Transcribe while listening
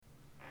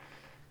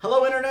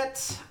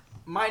Internet.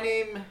 My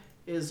name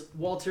is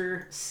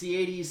Walter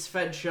C80's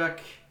Fedczuk,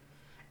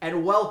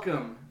 and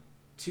welcome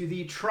to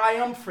the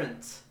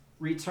triumphant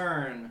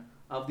return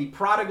of the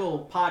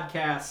Prodigal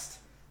Podcast,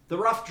 the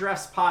Rough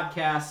Dress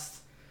Podcast.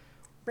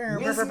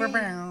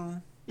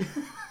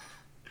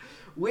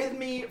 With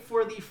me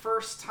for the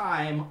first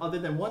time, other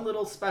than one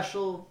little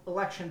special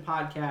election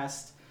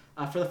podcast,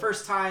 for the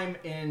first time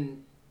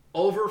in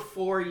over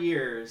 4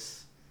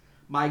 years,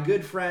 my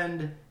good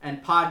friend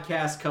and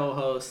podcast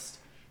co-host,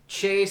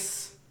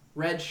 Chase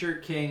Red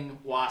Shirt King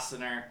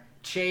Wassenar.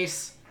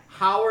 Chase,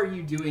 how are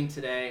you doing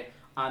today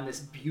on this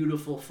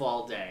beautiful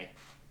fall day?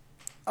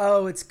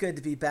 Oh, it's good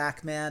to be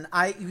back, man.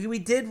 We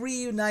did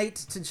reunite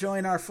to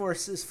join our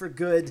forces for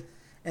good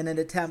in an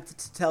attempt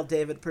to tell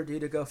David Perdue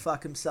to go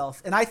fuck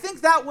himself. And I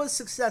think that was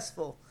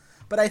successful,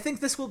 but I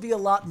think this will be a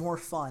lot more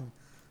fun.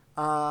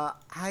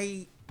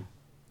 I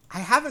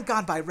haven't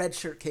gone by Red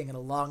Shirt King in a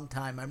long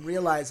time. I'm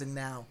realizing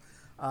now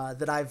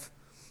that I've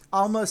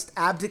almost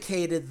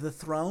abdicated the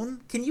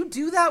throne. Can you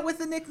do that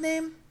with a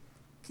nickname?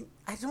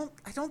 I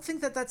don't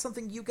think that that's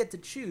something you get to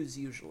choose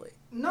usually.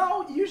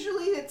 No,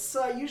 usually it's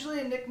usually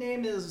a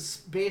nickname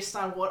is based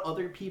on what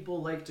other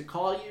people like to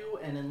call you,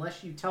 and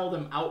unless you tell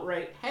them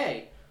outright,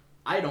 hey,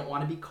 I don't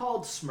want to be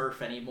called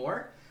Smurf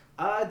anymore,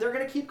 they're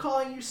going to keep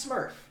calling you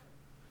Smurf.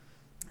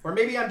 Or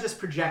maybe I'm just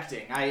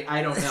projecting.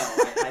 I don't know.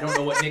 I don't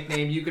know what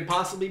nickname you could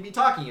possibly be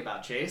talking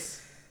about,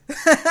 Chase.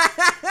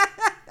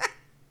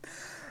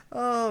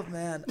 Oh,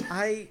 man.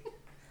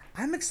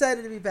 I'm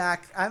excited to be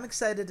back. I'm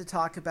excited to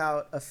talk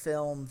about a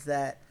film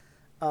that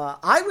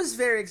I was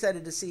very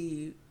excited to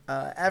see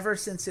ever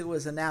since it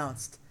was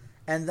announced.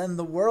 And then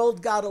the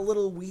world got a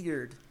little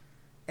weird.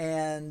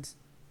 And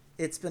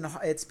it's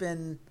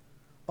been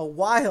a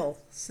while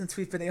since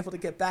we've been able to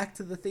get back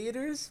to the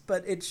theaters,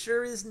 but it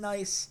sure is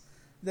nice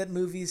that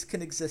movies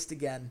can exist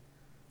again.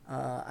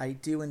 I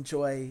do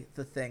enjoy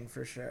The Thing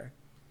for sure.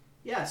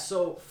 Yeah,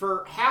 so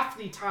for half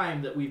the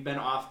time that we've been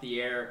off the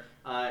air,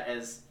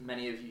 as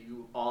many of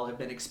you all have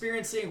been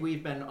experiencing,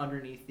 we've been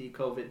underneath the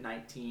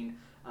COVID-19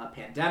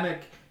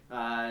 pandemic.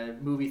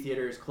 Movie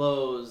theaters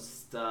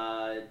closed.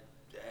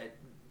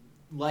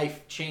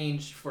 Life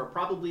changed for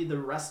probably the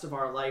rest of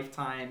our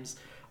lifetimes.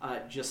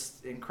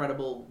 Just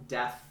incredible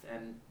death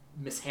and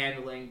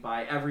mishandling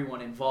by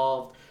everyone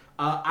involved.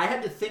 I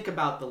had to think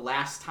about the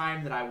last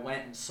time that I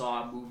went and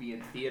saw a movie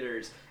in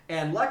theaters.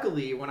 And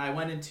luckily, when I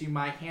went into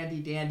my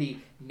handy-dandy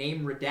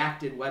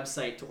name-redacted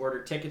website to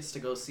order tickets to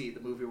go see the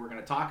movie we're going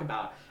to talk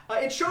about,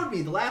 it showed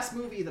me the last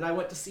movie that I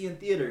went to see in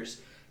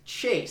theaters.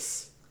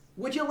 Chase,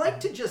 would you like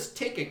to just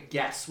take a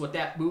guess what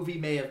that movie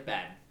may have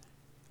been?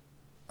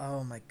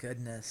 Oh, my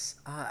goodness.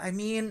 I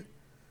mean,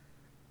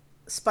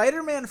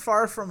 Spider-Man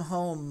Far From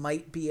Home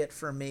might be it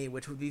for me,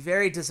 which would be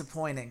very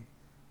disappointing.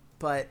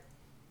 But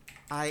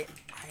I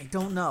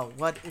don't know.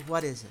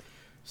 What is it?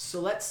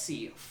 So let's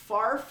see.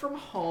 Far From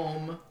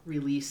Home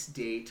release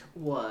date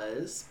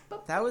was...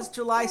 That was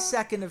July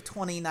 2nd of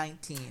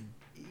 2019.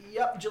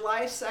 Yep,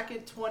 July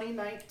 2nd,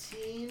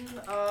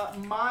 2019.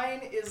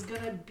 Mine is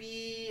going to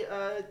be...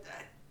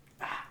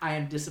 I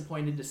am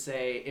disappointed to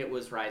say it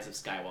was Rise of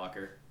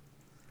Skywalker.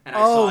 And I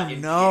saw it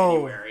in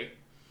January.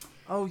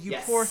 Oh, you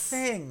poor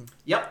thing.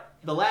 Yep.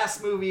 The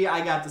last movie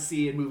I got to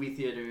see in movie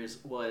theaters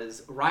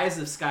was Rise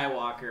of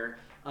Skywalker.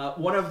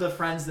 One of the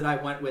friends that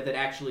I went with had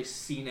actually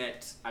seen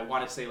it, I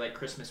want to say like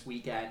Christmas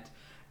weekend,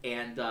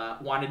 and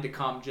wanted to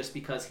come just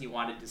because he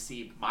wanted to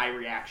see my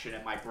reaction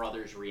and my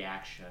brother's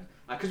reaction.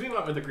 Because we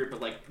went with a group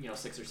of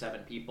 6 or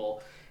 7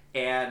 people.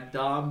 And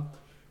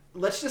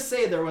let's just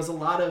say there was a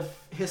lot of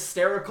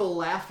hysterical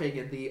laughing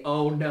in the,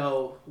 oh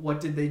no, what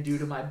did they do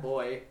to my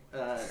boy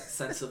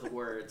sense of the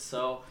word.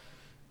 So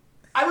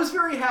I was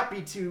very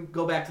happy to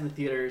go back to the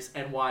theaters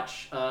and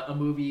watch a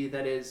movie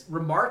that is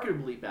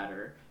remarkably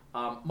better.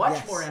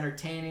 Much more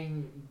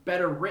entertaining,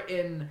 better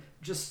written,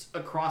 just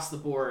across the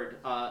board.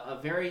 A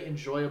very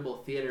enjoyable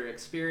theater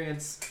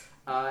experience.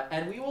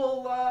 And we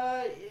will,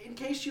 in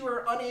case you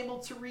were unable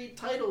to read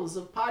titles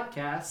of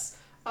podcasts,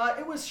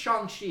 it was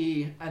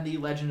Shang-Chi and the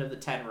Legend of the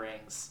Ten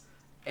Rings.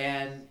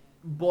 And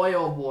boy,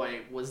 oh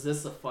boy, was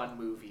this a fun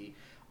movie.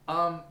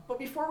 But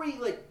before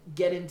we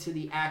get into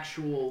the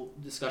actual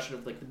discussion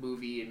of the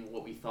movie and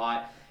what we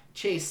thought,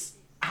 Chase,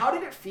 how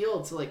did it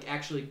feel to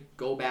actually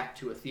go back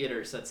to a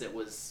theater since it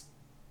was,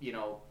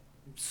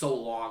 so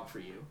long for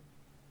you?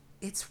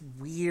 It's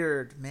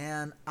weird,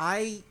 man.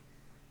 I'm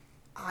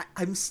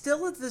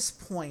still at this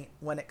point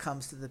when it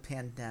comes to the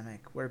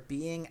pandemic where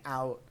being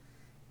out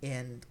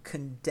in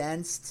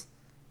condensed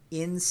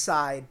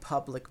inside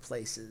public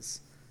places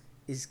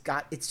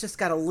it's just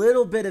got a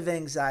little bit of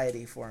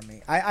anxiety for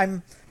me.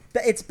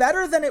 It's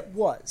better than it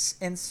was,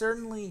 and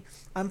certainly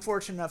I'm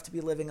fortunate enough to be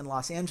living in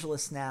Los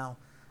Angeles now,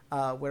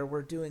 where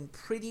we're doing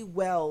pretty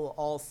well,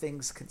 all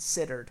things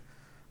considered.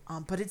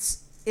 But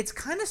it's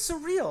kind of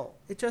surreal.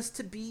 Just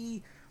to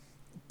be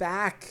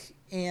back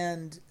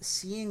and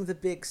seeing the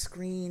big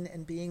screen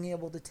and being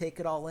able to take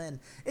it all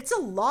in. It's a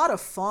lot of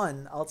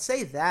fun, I'll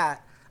say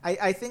that.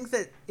 I think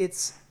that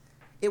it's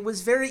it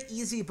was very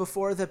easy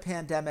before the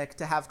pandemic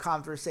to have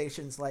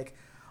conversations like,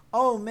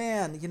 oh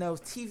man,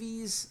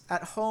 TVs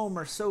at home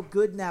are so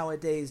good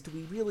nowadays. Do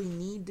we really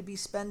need to be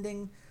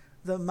spending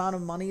the amount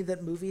of money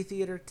that movie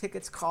theater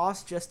tickets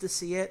cost just to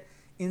see it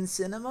in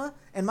cinema?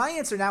 And my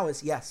answer now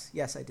is yes,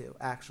 I do,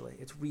 actually.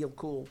 It's real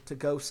cool to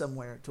go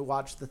somewhere to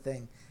watch the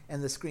thing,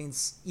 and the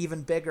screen's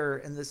even bigger,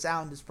 and the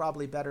sound is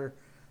probably better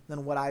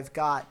than what I've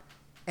got.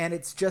 And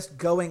it's just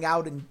going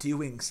out and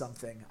doing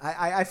something.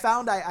 I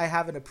found I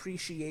have an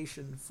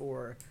appreciation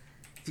for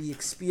the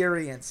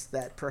experience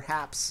that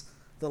perhaps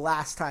the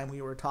last time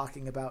we were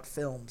talking about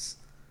films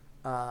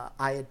I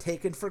had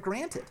taken for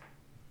granted.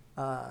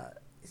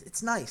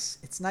 It's nice.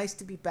 It's nice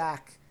to be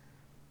back,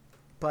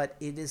 but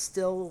it is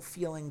still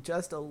feeling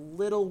just a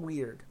little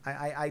weird.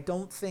 I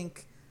don't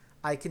think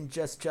I can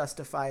just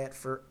justify it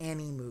for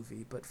any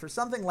movie, but for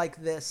something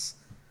like this,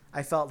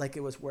 I felt like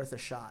it was worth a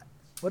shot.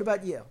 What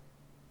about you?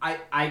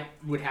 I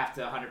would have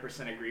to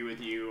 100% agree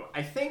with you.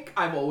 I think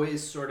I've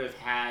always sort of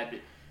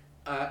had...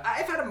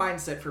 I've had a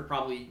mindset for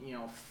probably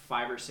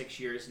 5 or 6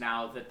 years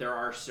now that there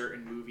are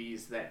certain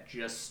movies that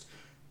just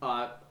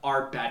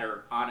are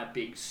better on a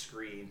big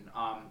screen.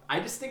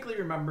 I distinctly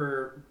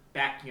remember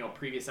back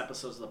previous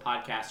episodes of the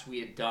podcast we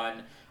had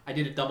done. I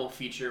did a double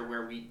feature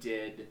where we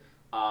did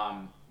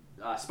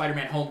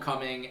Spider-Man: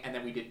 Homecoming, and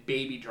then we did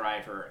Baby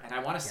Driver. And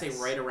I want to say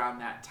right around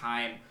that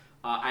time,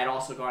 I'd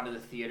also gone to the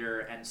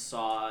theater and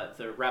saw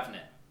The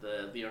Revenant,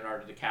 the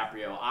Leonardo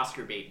DiCaprio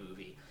Oscar bait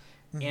movie,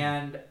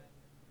 and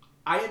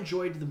I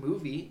enjoyed the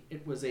movie.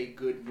 It was a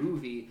good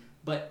movie,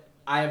 but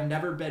I have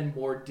never been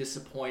more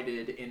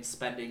disappointed in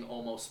spending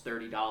almost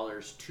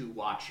 $30 to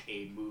watch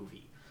a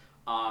movie.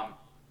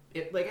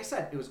 Like I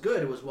said, it was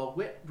good. It was well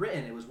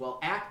written. It was well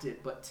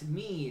acted. But to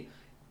me,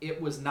 it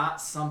was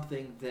not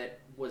something that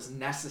was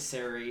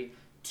necessary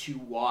to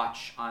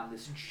watch on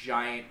this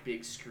giant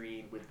big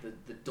screen with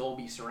the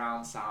Dolby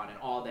surround sound and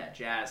all that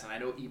jazz. And I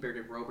know Ebert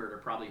and Robert are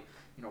probably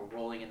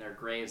rolling in their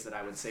graves that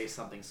I would say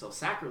something so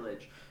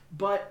sacrilege.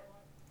 But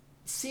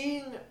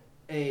seeing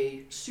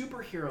a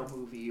superhero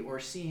movie or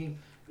seeing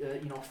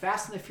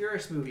Fast and the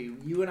Furious movie,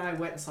 you and I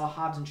went and saw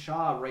Hobbs and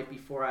Shaw right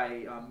before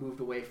I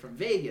moved away from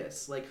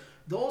Vegas. Like,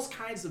 those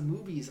kinds of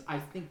movies I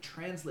think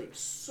translate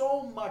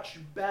so much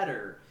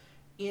better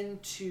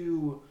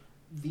into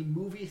the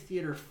movie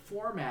theater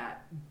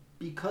format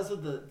because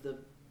of the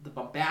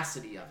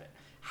bombacity of it,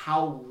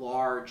 how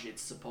large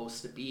it's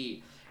supposed to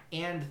be.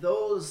 And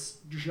those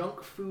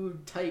junk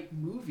food type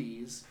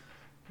movies,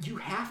 you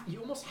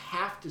almost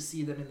have to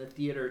see them in the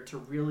theater to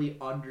really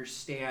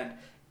understand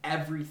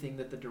everything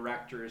that the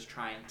director is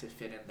trying to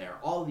fit in there.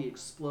 All the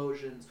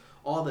explosions,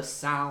 all the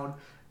sound.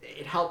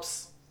 It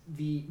helps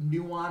the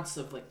nuance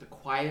of like the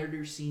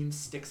quieter scenes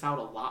sticks out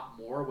a lot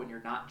more when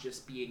you're not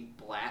just being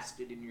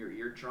blasted in your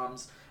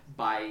eardrums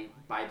by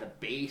the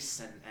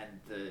bass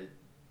and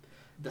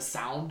the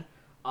sound.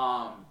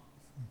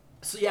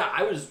 So yeah,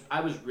 I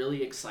was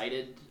really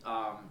excited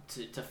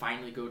to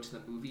finally go to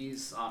the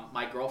movies.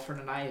 My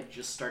girlfriend and I had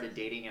just started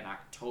dating in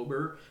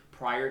October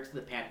prior to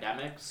the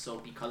pandemic, so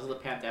because of the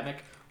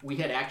pandemic, we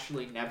had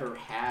actually never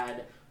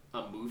had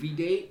a movie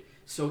date.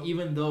 So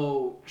even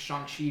though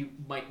Shang-Chi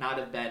might not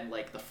have been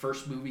like the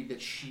first movie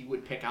that she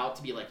would pick out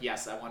to be like,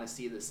 yes, I want to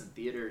see this in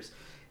theaters,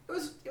 it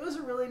was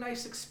a really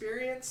nice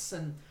experience.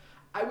 And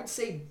I would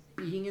say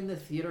being in the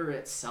theater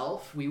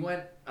itself, we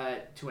went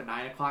to a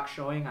 9 o'clock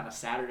showing on a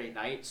Saturday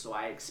night, so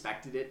I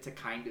expected it to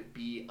kind of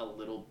be a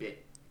little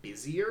bit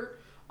busier,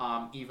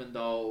 even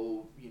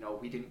though,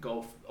 we didn't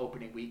go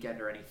opening weekend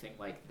or anything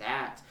like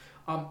that.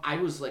 I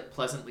was like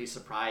pleasantly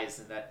surprised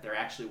in that there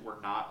actually were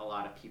not a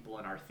lot of people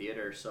in our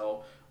theater,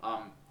 so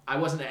I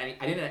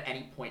didn't at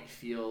any point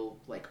feel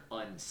like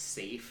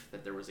unsafe,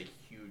 that there was a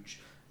huge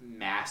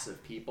mass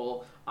of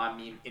people. I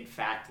mean, in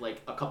fact,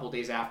 like a couple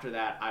days after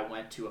that, I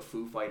went to a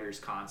Foo Fighters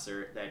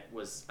concert that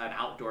was an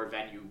outdoor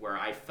venue where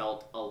I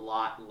felt a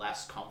lot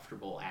less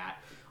comfortable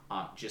at,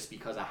 just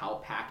because of how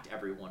packed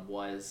everyone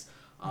was.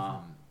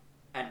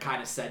 And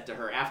kind of said to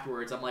her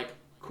afterwards, I'm like,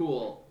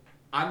 cool,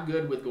 I'm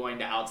good with going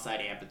to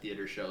outside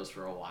amphitheater shows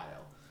for a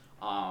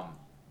while.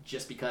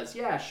 Just because,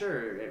 yeah,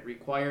 sure, it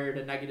required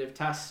a negative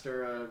test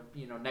or a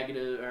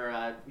negative or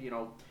a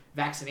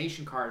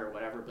vaccination card or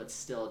whatever, but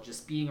still,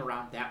 just being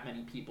around that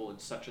many people in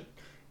such a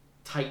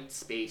tight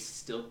space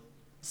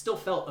still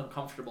felt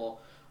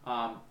uncomfortable,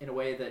 in a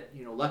way that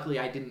luckily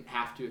I didn't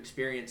have to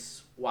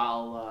experience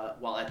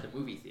while at the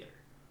movie theater.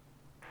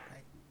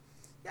 Right.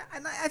 Yeah,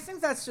 and I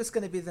think that's just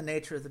going to be the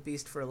nature of the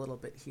beast for a little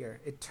bit here.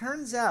 It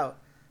turns out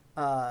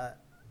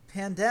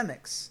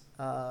pandemics,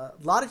 a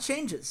lot of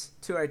changes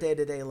to our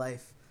day-to-day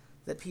life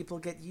that people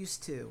get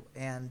used to,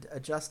 and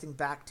adjusting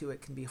back to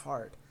it can be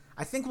hard.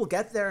 I think we'll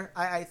get there.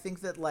 I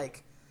think that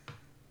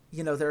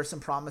there are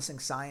some promising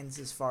signs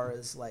as far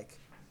as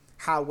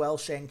how well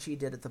Shang-Chi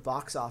did at the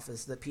box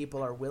office, that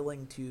people are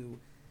willing to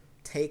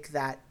take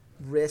that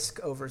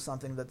risk over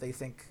something that they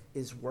think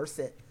is worth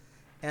it.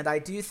 And I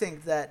do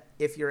think that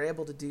if you're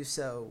able to do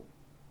so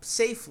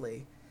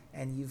safely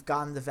and you've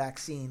gotten the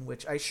vaccine,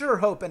 which I sure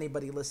hope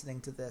anybody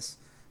listening to this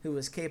who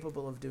is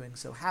capable of doing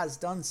so has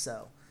done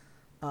so.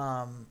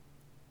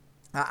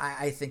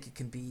 I think it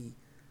can be,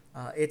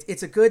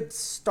 it's a good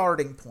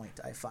starting point,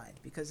 I find,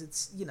 because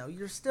it's,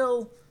 you're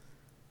still,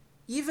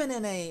 even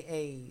in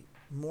a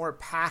more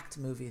packed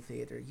movie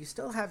theater, you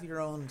still have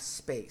your own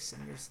space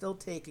and you're still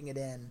taking it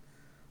in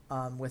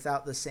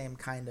without the same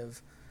kind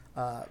of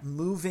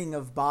moving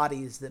of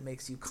bodies that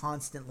makes you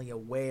constantly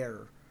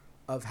aware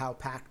of how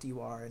packed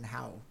you are and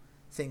how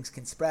things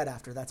can spread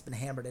after that's been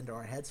hammered into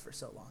our heads for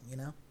so long,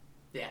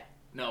 Yeah,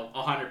 no,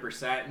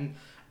 100%. And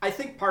I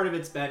think part of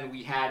it's been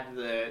we had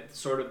the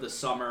sort of the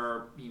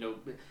summer,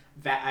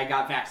 I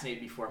got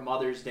vaccinated before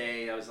Mother's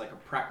Day. That was like a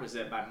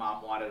prerequisite. My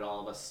mom wanted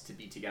all of us to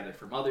be together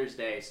for Mother's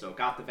Day, so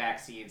got the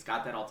vaccines,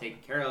 got that all taken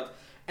care of.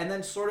 And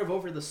then sort of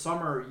over the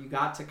summer, you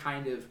got to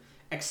kind of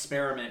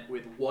experiment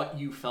with what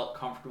you felt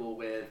comfortable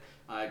with,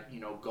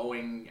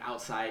 going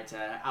outside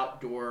to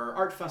outdoor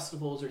art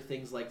festivals or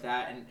things like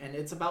that. And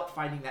it's about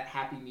finding that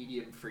happy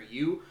medium for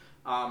you.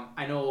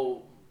 I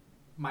know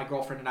my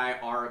girlfriend and I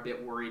are a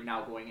bit worried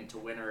now going into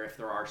winter if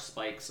there are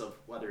spikes of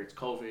whether it's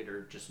COVID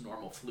or just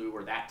normal flu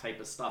or that type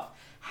of stuff,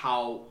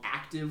 how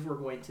active we're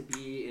going to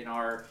be in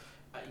our,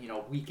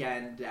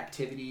 weekend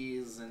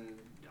activities, and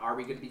are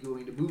we going to be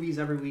going to movies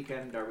every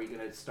weekend? Are we going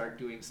to start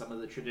doing some of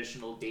the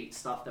traditional date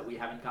stuff that we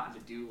haven't gotten to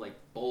do, like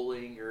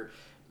bowling or,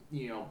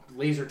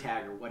 laser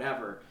tag or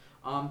whatever?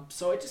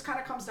 So it just kind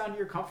of comes down to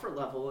your comfort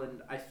level,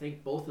 and I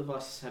think both of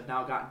us have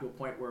now gotten to a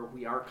point where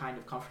we are kind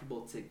of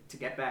comfortable to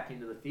get back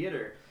into the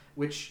theater,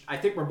 which I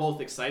think we're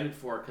both excited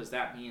for, because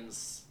that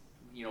means,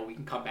 we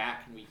can come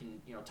back and we can,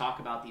 talk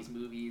about these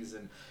movies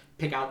and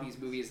pick out these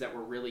movies that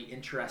we're really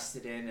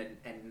interested in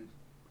and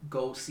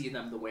go see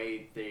them the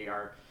way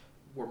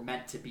were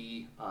meant to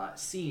be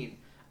seen.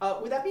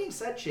 With that being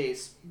said,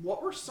 Chase,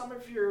 what were some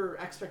of your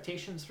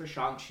expectations for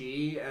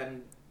Shang-Chi,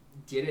 and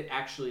did it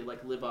actually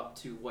live up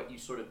to what you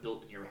sort of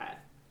built in your head?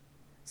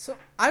 So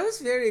I was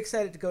very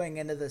excited going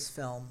into this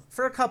film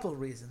for a couple of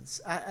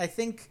reasons. I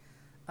think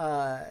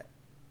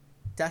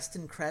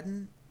Destin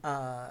Cretton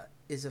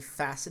is a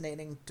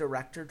fascinating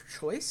director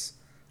choice.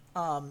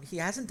 He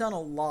hasn't done a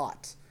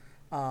lot.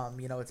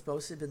 It's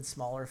mostly been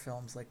smaller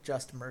films like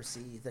Just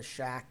Mercy, The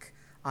Shack,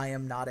 I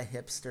Am Not a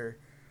Hipster.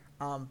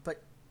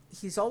 But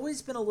he's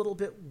always been a little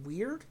bit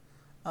weird,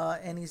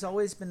 and he's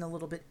always been a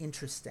little bit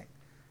interesting.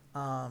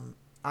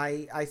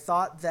 I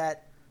thought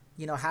that,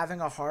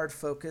 having a hard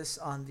focus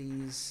on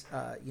these,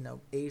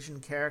 Asian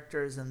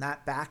characters and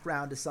that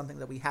background is something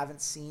that we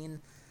haven't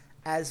seen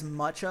as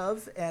much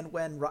of. And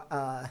when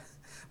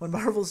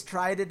Marvel's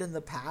tried it in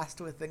the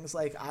past with things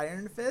like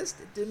Iron Fist,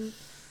 it didn't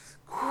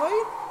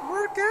quite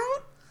work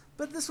out.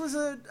 But this was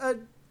a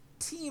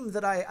team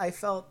that I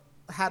felt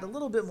had a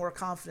little bit more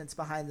confidence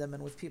behind them,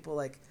 and with people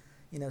like,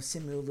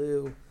 Simu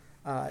Liu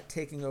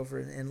taking over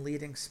in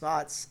leading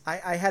spots,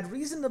 I had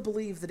reason to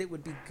believe that it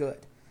would be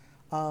good.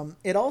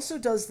 It also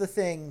does the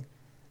thing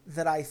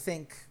that I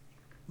think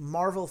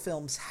Marvel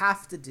films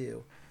have to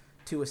do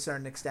to a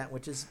certain extent,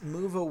 which is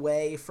move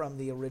away from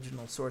the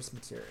original source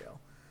material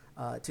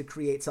to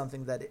create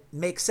something that it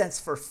makes sense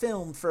for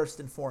film first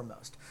and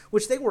foremost,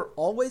 which they were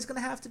always going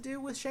to have to do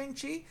with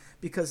Shang-Chi,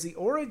 because the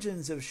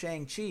origins of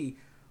Shang-Chi,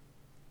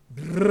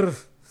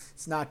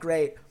 it's not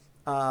great.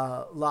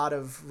 A lot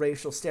of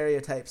racial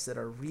stereotypes that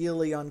are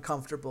really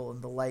uncomfortable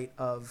in the light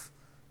of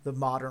the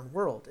modern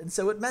world. And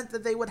so it meant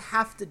that they would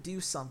have to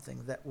do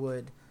something that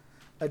would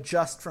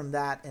adjust from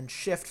that and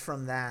shift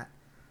from that.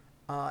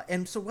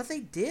 And so what they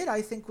did,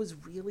 I think, was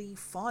really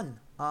fun.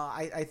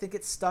 I think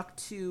it stuck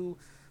to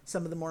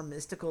some of the more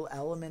mystical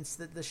elements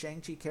that the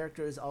Shang-Chi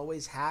character has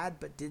always had,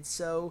 but did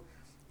so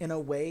in a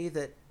way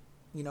that,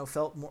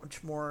 felt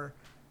much more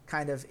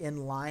kind of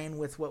in line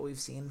with what we've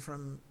seen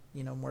from,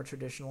 more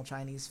traditional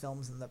Chinese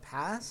films in the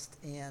past,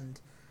 and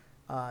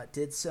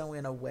did so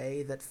in a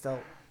way that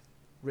felt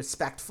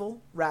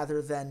respectful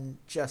rather than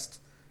just,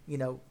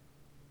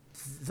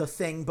 the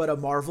thing but a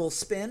Marvel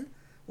spin,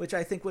 which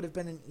I think would have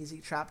been an easy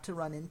trap to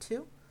run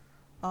into.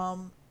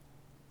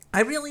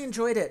 I really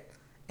enjoyed it,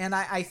 and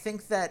I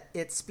think that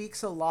it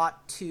speaks a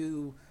lot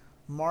to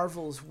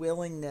Marvel's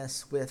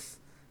willingness with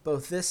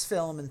both this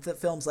film and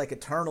films like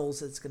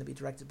Eternals. It's going to be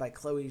directed by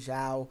Chloe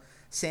Zhao,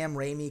 Sam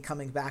Raimi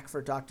coming back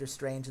for Doctor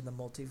Strange in the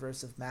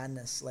Multiverse of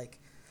Madness.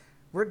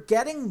 We're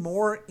getting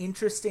more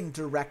interesting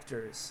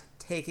directors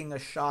taking a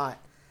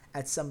shot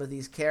at some of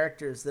these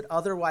characters that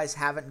otherwise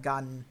haven't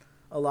gotten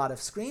a lot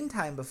of screen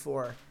time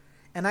before.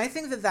 And I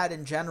think that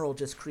in general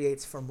just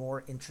creates for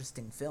more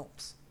interesting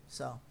films.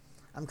 So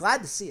I'm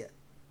glad to see it.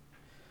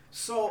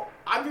 So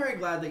I'm very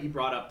glad that you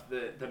brought up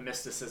the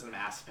mysticism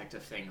aspect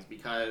of things,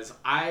 because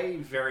I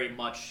very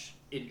much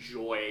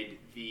enjoyed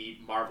the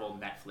Marvel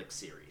Netflix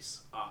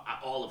series,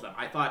 all of them.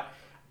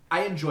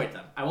 I enjoyed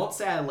them. I won't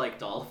say I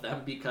liked all of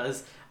them,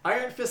 because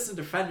Iron Fist and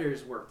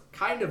Defenders were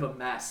kind of a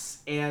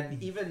mess,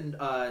 and even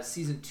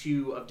season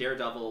 2 of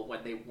Daredevil,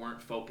 when they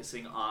weren't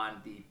focusing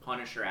on the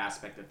Punisher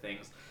aspect of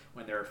things,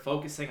 when they were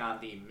focusing on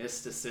the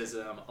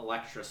mysticism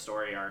Elektra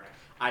story arc,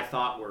 I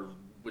thought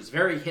was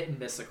very hit and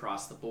miss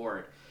across the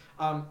board.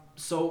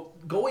 So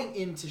going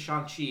into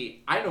Shang-Chi,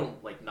 I know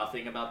like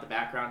nothing about the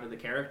background of the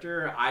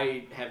character.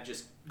 I have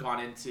just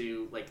gone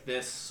into like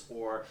this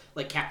or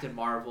like Captain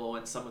Marvel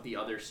and some of the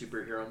other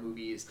superhero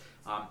movies.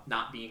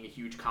 Not being a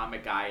huge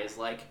comic guy is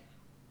like,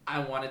 I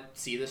want to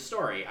see this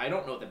story. I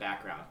don't know the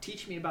background.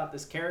 Teach me about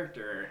this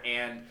character.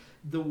 And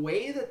the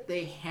way that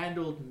they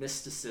handled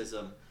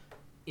mysticism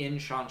in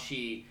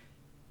Shang-Chi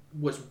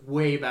was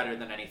way better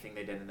than anything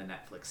they did in the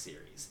Netflix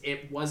series.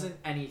 It wasn't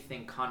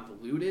anything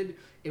convoluted.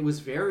 It was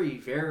very,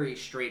 very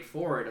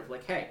straightforward of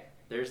like, hey,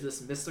 there's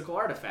this mystical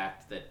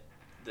artifact that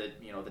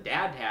the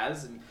dad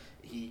has, and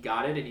he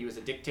got it, and he was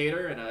a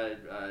dictator and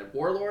a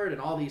warlord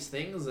and all these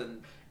things,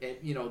 and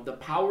the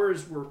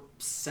powers were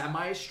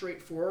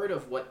semi-straightforward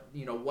of what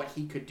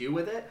he could do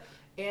with it.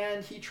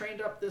 And he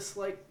trained up this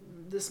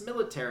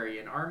military,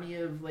 an army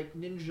of like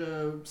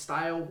ninja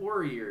style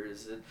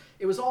warriors, and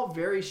it was all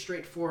very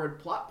straightforward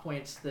plot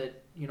points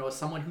that as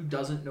someone who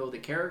doesn't know the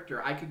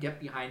character, I could get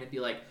behind and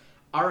be like,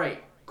 all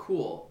right,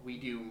 cool. We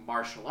do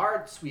martial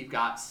arts. We've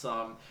got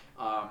some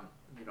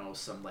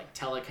some like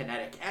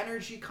telekinetic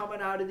energy coming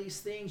out of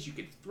these things. You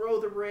could throw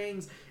the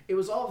rings. It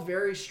was all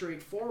very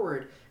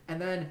straightforward. And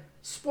then,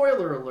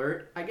 spoiler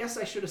alert, I guess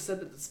I should have said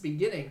at the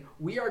beginning,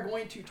 we are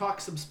going to talk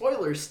some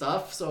spoiler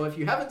stuff, so if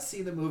you haven't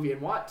seen the movie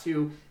and want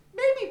to,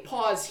 maybe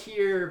pause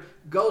here,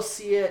 go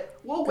see it.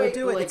 We'll wait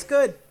do it. It's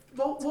good.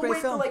 We'll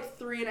wait for like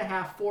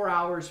 3.5, 4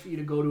 hours for you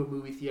to go to a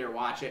movie theater,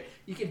 watch it.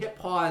 You can hit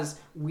pause.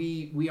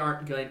 We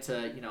aren't going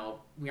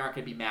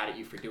to be mad at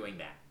you for doing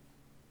that.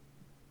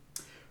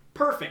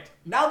 Perfect.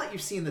 Now that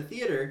you've seen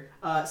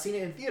seen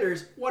it in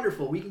theaters,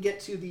 wonderful. We can get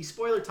to the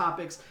spoiler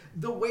topics.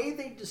 The way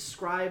they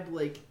describe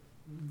like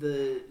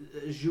the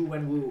Zhu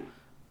Wenwu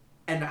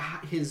and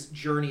his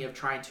journey of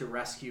trying to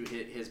rescue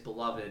his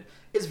beloved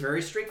is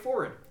very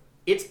straightforward.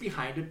 It's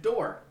behind a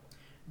door.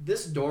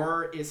 This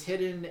door is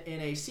hidden in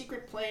a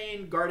secret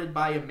plane guarded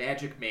by a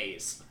magic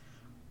maze.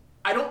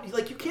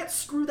 You can't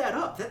screw that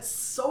up. That's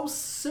so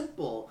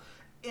simple.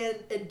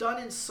 And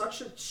done in such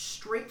a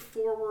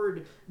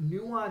straightforward,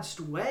 nuanced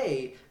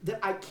way that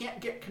I can't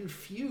get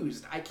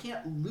confused. I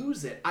can't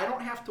lose it. I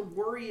don't have to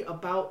worry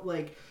about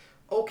like,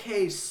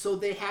 okay, so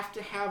they have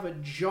to have a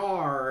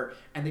jar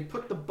and they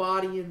put the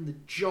body in the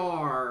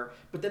jar,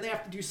 but then they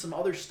have to do some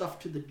other stuff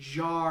to the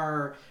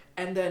jar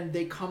and then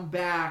they come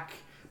back,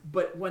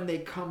 but when they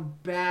come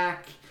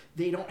back,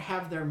 they don't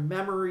have their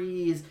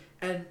memories.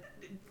 And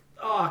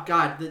oh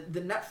God,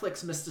 the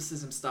Netflix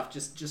mysticism stuff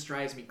just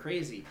drives me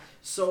crazy.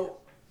 So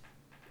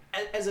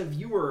as a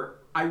viewer,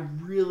 I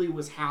really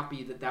was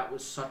happy that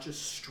was such a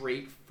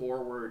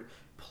straightforward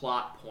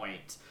plot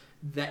point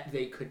that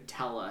they could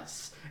tell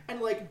us.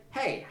 And like,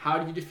 hey, how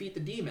do you defeat the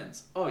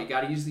demons? Oh, you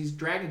gotta use these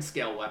dragon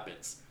scale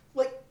weapons.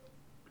 Like,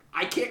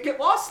 I can't get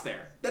lost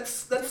there. That's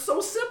so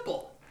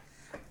simple.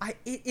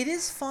 It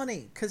is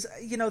funny, because,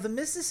 the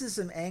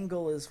mysticism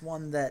angle is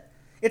one that...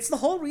 It's the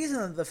whole reason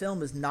that the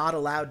film is not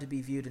allowed to be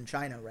viewed in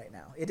China right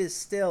now. It is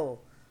still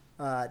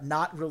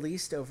not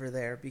released over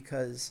there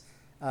because...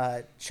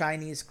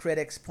 Chinese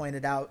critics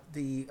pointed out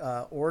the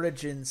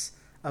origins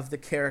of the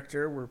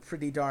character were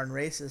pretty darn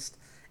racist,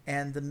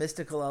 and the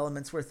mystical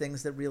elements were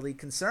things that really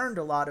concerned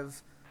a lot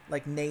of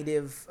like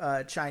native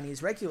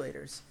Chinese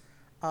regulators.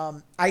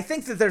 I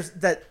think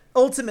that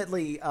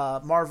ultimately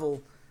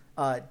Marvel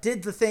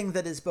did the thing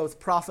that is both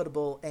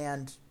profitable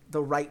and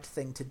the right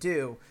thing to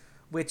do,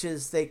 which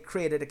is they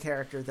created a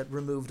character that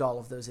removed all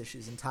of those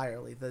issues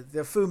entirely.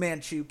 The Fu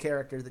Manchu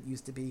character that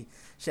used to be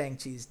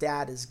Shang-Chi's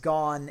dad is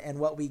gone, and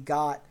what we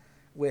got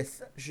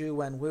with Zhu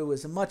Wenwu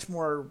is a much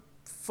more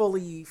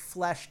fully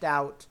fleshed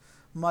out,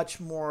 much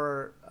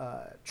more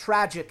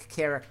tragic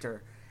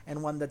character,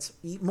 and one that's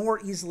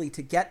more easily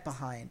to get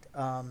behind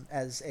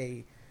as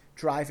a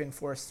driving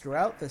force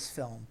throughout this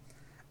film.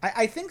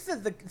 I think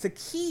that the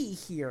key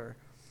here,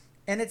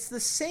 and it's the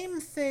same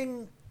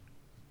thing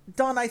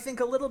done, I think,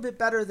 a little bit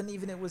better than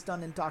even it was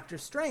done in Doctor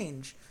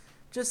Strange.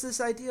 Just this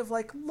idea of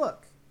like,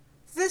 look,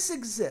 this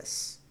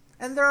exists,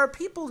 and there are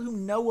people who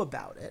know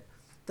about it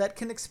that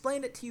can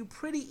explain it to you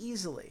pretty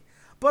easily.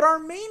 But our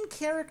main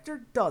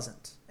character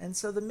doesn't. And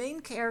so the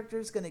main character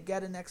is going to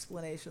get an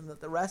explanation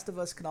that the rest of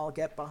us can all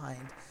get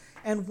behind.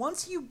 And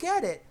once you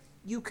get it,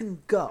 you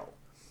can go.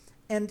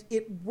 And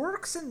it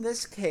works in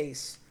this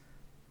case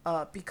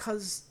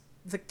because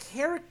the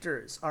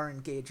characters are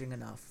engaging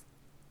enough.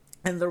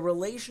 And the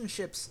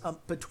relationships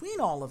between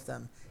all of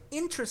them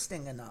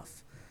interesting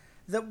enough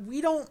that we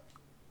don't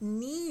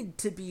need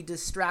to be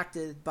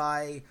distracted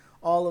by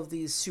all of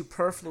these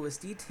superfluous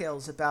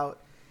details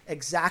about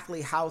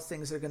exactly how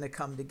things are going to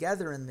come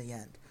together in the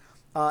end.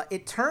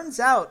 It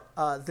turns out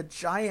the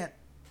giant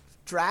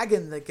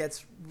dragon that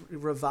gets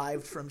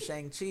revived from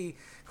Shang-Chi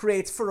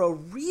creates for a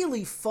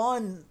really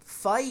fun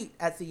fight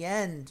at the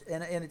end,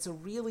 and it's a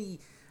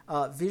really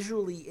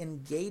visually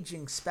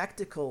engaging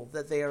spectacle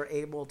that they are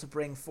able to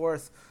bring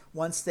forth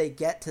once they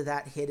get to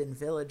that hidden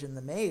village in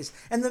the maze.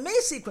 And the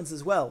maze sequence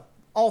as well,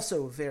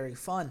 also very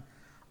fun.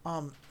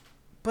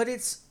 But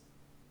it's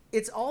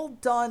all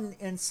done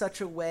in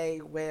such a way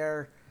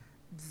where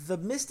the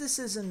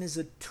mysticism is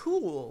a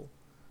tool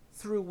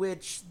through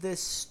which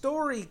this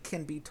story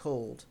can be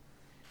told.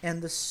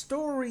 And the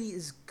story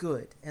is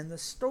good. And the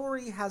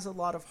story has a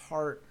lot of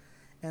heart.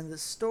 And the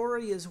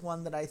story is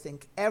one that I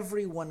think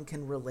everyone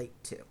can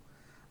relate to.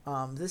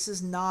 This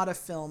is not a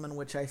film in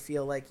which I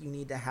feel like you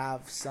need to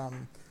have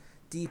some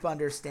deep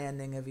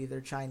understanding of either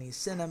Chinese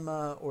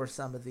cinema or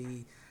some of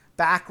the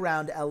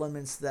background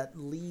elements that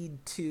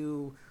lead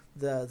to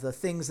the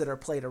things that are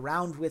played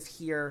around with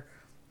here.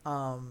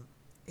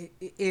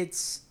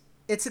 It's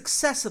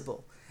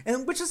accessible,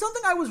 and which is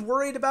something I was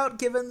worried about,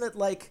 given that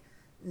like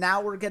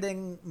now we're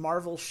getting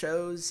Marvel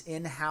shows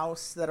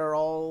in-house that are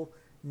all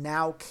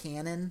now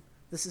canon.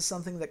 This is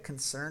something that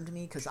concerned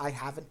me because I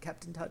haven't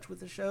kept in touch with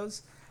the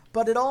shows,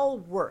 but it all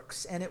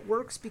works, and it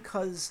works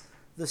because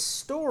the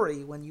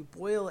story, when you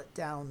boil it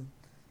down,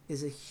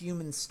 is a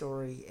human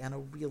story and a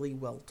really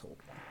well-told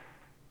one.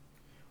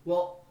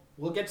 Well,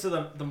 we'll get to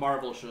the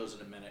Marvel shows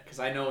in a minute, because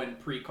I know in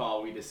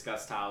pre-call we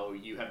discussed how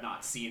you have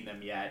not seen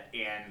them yet,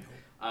 and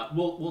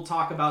we'll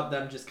talk about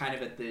them just kind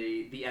of at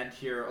the end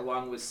here,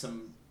 along with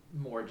some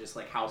more just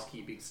like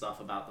housekeeping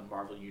stuff about the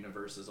Marvel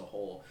Universe as a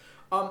whole.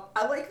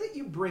 I like that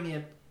you bring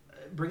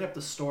up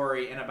the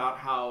story and about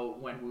how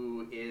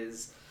Wenwu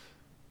is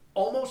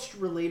almost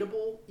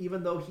relatable,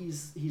 even though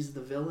he's the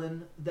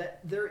villain, that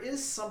there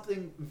is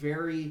something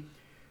very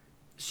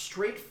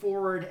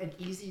straightforward and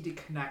easy to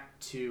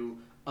connect to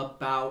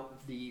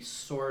about the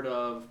sort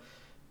of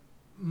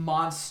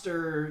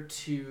monster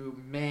to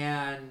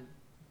man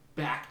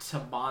back to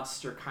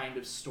monster kind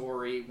of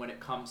story when it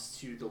comes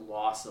to the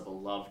loss of a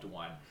loved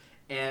one.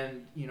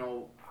 And, you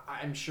know,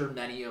 I'm sure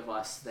many of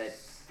us that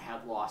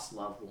have lost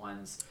loved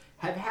ones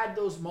have had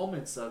those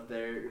moments of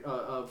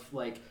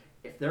like,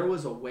 if there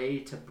was a way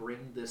to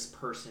bring this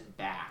person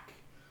back,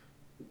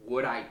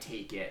 would I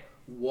take it?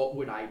 What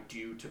would I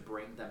do to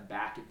bring them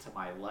back into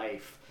my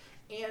life?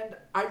 And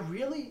I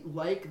really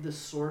like the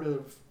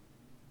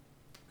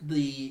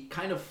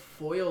kind of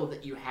foil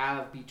that you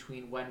have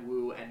between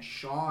Wenwu and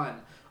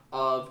Sean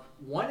of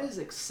one is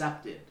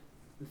accepted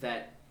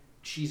that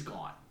she's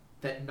gone,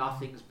 that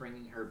nothing's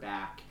bringing her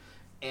back,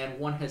 and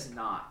one has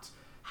not.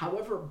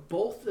 However,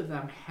 both of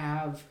them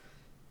have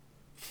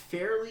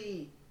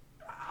fairly,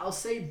 I'll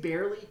say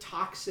barely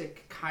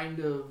toxic kind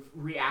of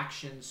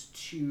reactions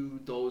to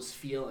those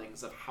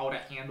feelings of how to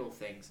handle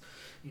things.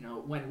 You know,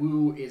 when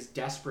Wu is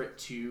desperate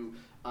to,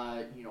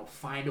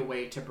 find a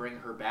way to bring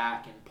her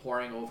back and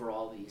poring over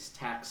all these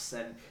texts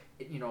and,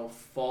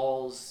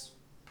 falls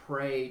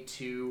prey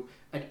to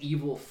an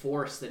evil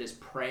force that is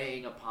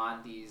preying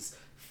upon these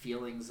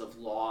feelings of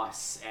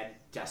loss and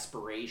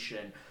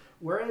desperation.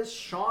 Whereas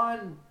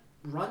Sean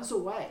runs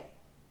away.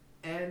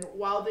 And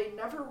while they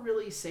never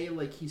really say,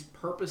 like, he's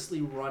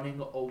purposely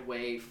running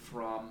away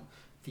from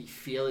the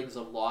feelings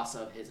of loss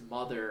of his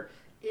mother,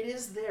 it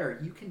is there.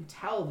 You can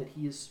tell that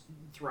he is,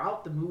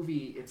 throughout the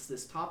movie, it's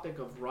this topic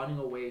of running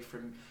away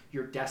from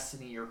your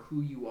destiny or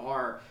who you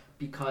are,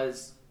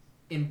 because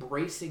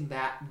embracing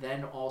that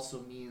then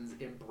also means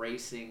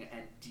embracing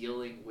and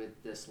dealing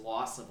with this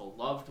loss of a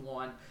loved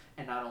one.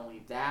 And not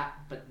only that,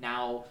 but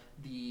now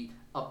the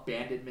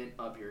abandonment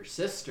of your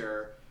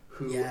sister,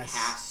 who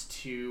has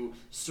to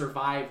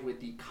survive with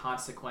the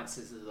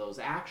consequences of those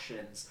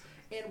actions.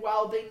 And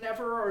while they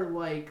never are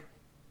like,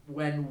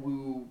 when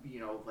Wu,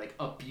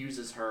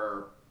 abuses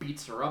her,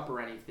 beats her up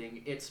or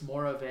anything, it's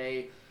more of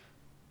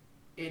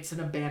it's an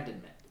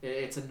abandonment.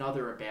 It's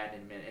another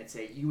abandonment. It's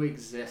you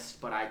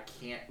exist, but I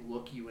can't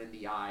look you in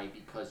the eye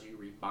because you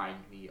remind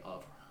me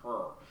of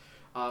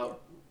her.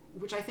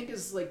 Which I think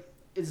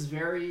is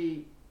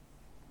very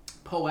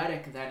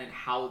poetic then in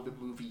how the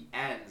movie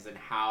ends and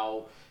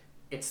how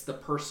it's the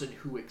person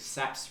who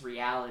accepts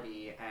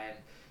reality and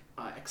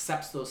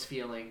accepts those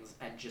feelings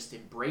and just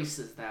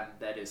embraces them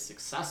that is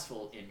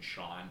successful in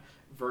Sean,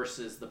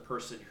 versus the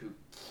person who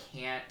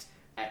can't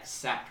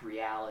accept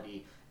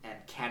reality and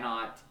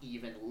cannot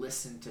even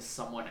listen to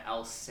someone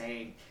else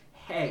saying,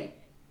 hey,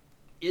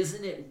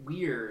 isn't it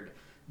weird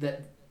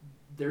that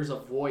there's a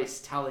voice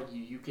telling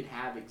you can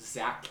have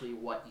exactly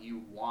what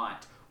you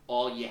want?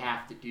 All you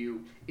have to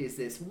do is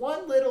this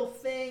one little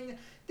thing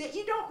that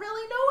you don't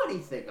really know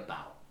anything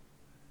about.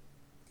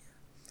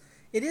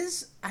 It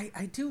is.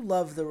 I do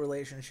love the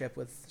relationship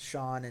with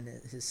Sean and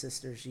his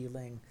sister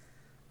Jiling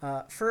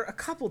for a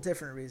couple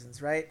different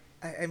reasons, right?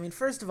 I mean,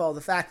 first of all,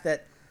 the fact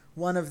that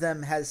one of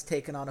them has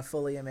taken on a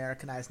fully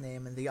Americanized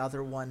name and the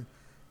other one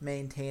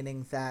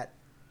maintaining that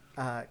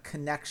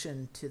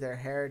connection to their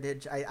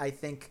heritage, I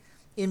think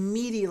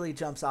immediately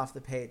jumps off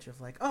the page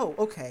of like, oh,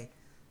 okay,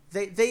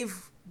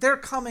 they're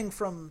coming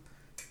from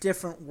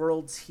different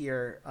worlds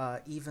here,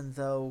 even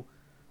though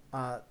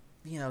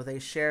they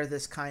share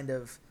this kind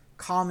of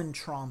common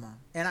trauma.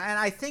 And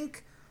I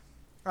think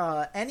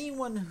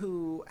anyone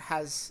who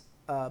has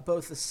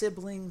both a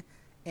sibling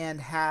and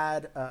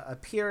had a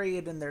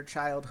period in their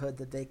childhood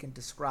that they can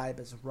describe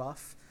as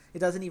rough, it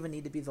doesn't even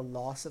need to be the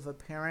loss of a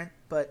parent,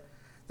 but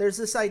there's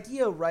this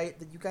idea, right,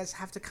 that you guys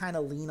have to kind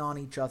of lean on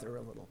each other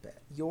a little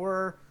bit.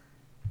 You're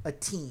a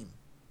team.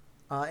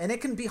 And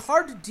it can be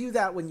hard to do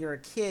that when you're a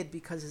kid,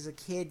 because as a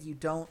kid you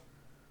don't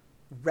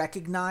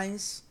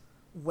recognize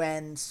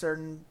when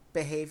certain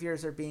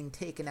behaviors are being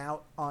taken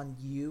out on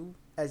you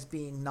as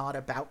being not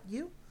about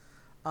you.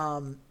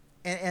 And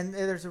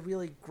there's a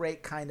really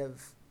great kind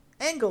of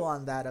angle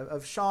on that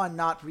of Sean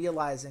not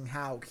realizing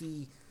how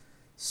he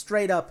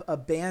straight up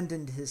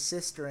abandoned his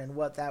sister and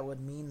what that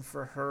would mean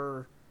for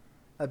her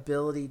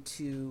ability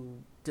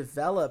to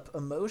develop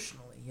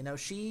emotionally. You know,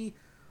 she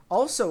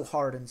also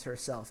hardens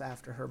herself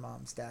after her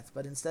mom's death,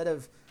 but instead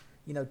of,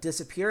 you know,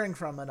 disappearing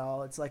from it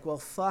all, it's like, well,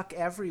 fuck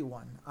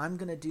everyone. I'm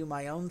going to do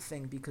my own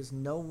thing because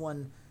no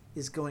one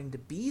is going to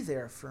be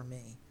there for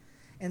me.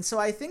 And so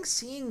I think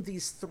seeing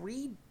these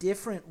three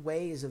different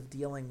ways of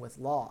dealing with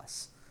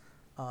loss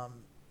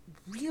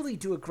really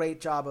do a great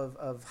job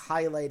of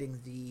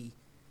highlighting the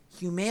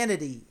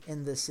humanity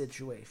in this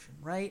situation,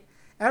 right?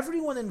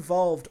 Everyone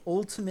involved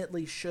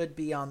ultimately should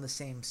be on the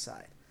same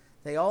side.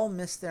 They all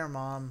miss their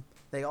mom.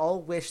 They all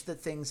wish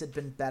that things had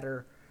been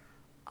better.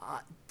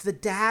 The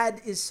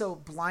dad is so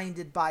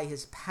blinded by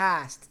his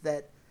past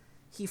that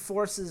he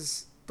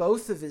forces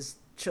both of his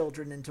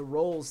children into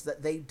roles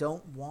that they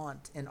don't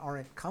want and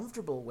aren't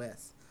comfortable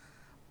with.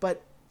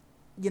 But,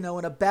 you know,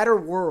 in a better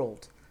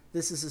world,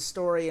 this is a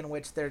story in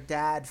which their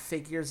dad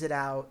figures it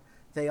out.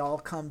 They all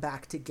come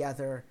back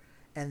together,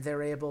 and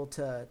they're able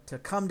to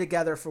come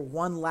together for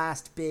one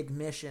last big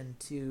mission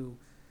to,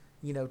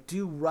 you know,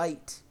 do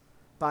right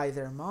by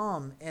their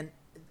mom. And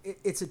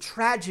it's a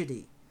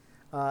tragedy,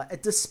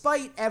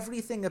 despite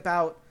everything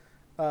about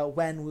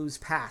Wen-Wu's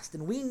past.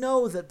 And we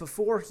know that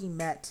before he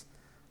met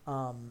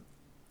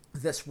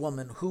this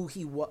woman, who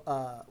he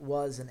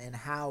was and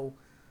how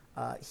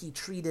he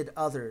treated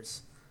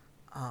others.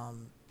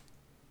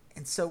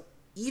 And so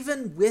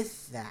even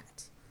with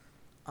that,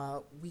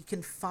 we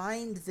can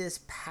find this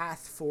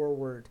path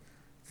forward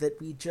that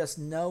we just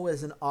know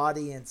as an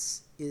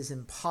audience is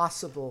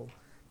impossible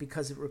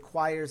because it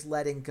requires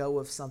letting go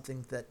of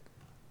something that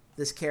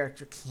this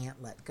character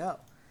can't let go.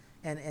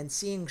 And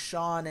seeing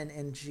Sean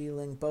and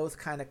Jiling both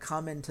kind of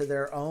come into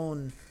their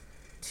own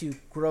to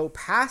grow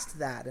past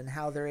that, and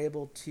how they're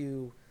able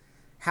to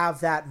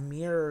have that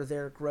mirror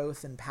their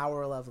growth and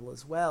power level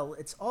as well.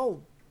 It's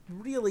all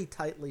really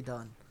tightly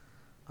done.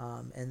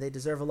 And they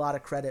deserve a lot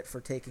of credit for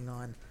taking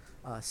on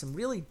some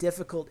really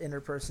difficult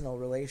interpersonal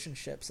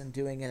relationships and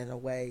doing it in a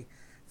way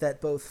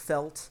that both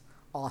felt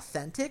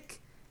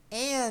authentic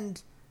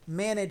and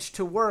managed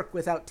to work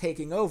without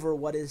taking over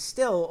what is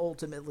still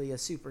ultimately a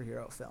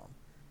superhero film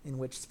in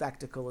which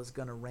spectacle is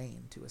going to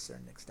reign to a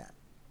certain extent.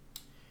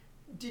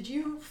 Did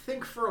you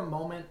think for a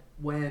moment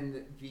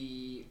when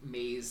the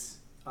maze,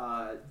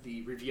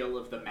 the reveal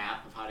of the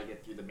map of how to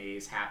get through the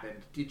maze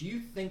happened, did you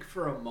think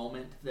for a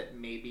moment that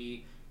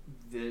maybe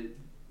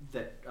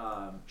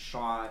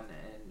Sean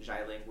and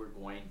Jiling were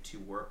going to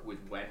work with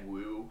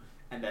Wen-Wu,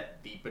 and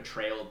that the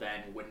betrayal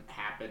then wouldn't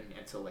happen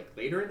until like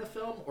later in the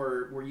film?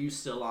 Or were you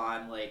still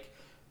on like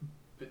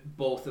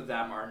both of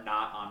them are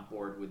not on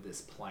board with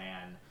this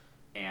plan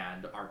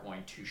and are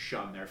going to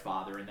shun their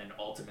father, and then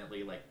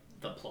ultimately like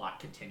the plot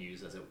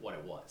continues as what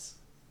it was?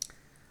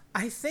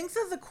 I think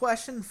that the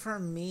question for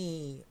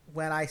me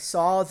when I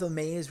saw the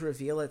maze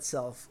reveal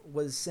itself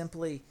was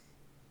simply,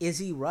 is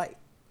he right?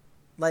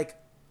 Like,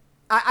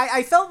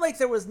 I felt like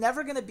there was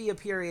never going to be a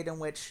period in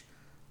which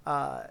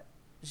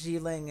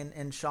Jiling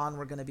and Sean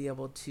were going to be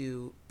able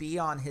to be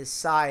on his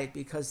side,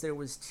 because there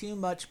was too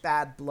much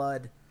bad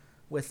blood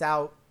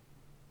without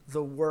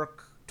the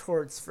work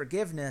towards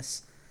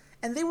forgiveness.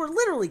 And they were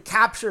literally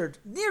captured,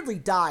 nearly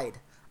died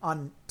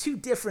on 2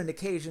 different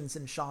occasions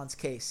in Sean's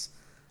case,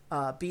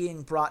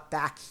 being brought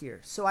back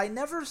here. So I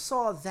never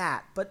saw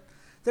that. But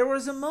there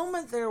was a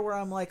moment there where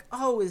I'm like,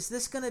 oh, is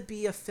this going to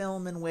be a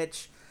film in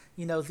which,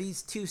 you know,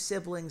 these 2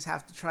 siblings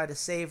have to try to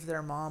save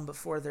their mom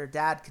before their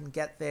dad can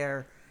get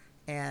there,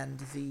 and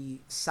the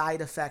side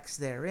effects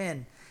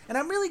therein? And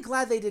I'm really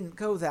glad they didn't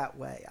go that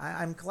way.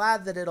 I'm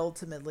glad that it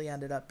ultimately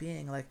ended up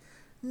being like,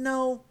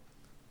 no,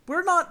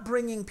 we're not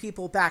bringing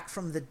people back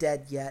from the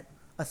dead yet,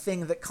 a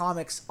thing that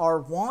comics are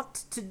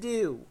wont to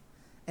do,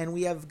 and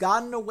we have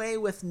gotten away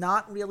with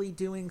not really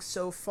doing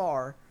so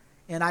far,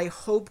 and I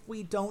hope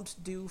we don't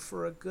do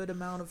for a good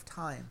amount of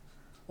time.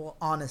 Well,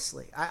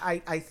 honestly,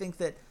 I think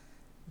that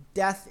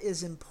death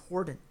is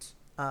important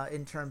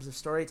in terms of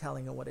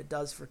storytelling and what it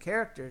does for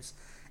characters.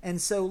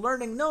 And so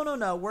learning,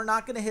 no, we're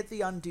not going to hit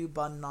the undo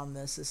button on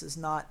this. This is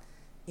not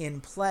in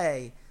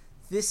play.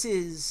 This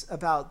is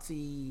about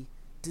the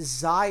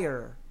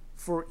desire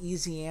for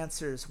easy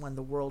answers when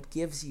the world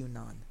gives you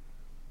none,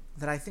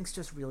 that I think is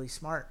just really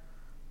smart.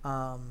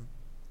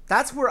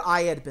 That's where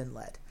I had been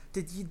led.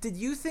 Did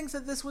you think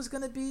that this was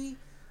going to be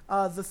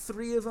the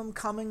 3 of them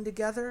coming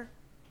together?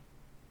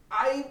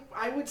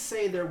 I would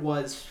say there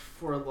was,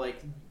 for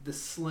like the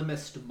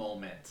slimmest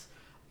moment,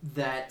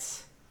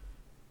 that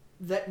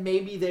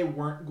maybe they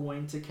weren't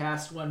going to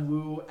cast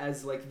Wen-Wu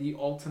as like the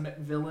ultimate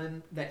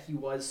villain, that he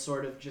was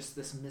sort of just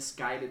this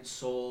misguided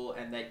soul,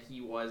 and that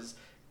he was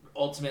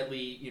ultimately,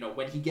 you know,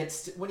 when he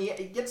gets to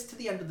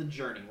the end of the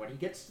journey, when he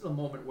gets to the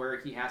moment where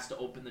he has to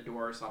open the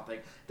door or something,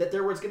 that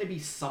there was going to be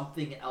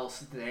something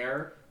else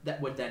there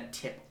that would then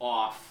tip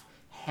off,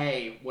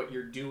 hey, what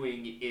you're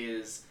doing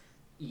is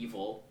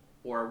evil,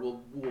 or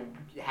will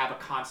have a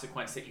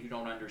consequence that you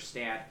don't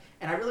understand.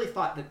 And I really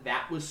thought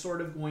that was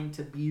sort of going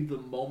to be the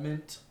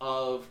moment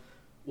of,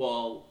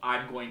 well,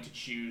 I'm going to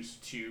choose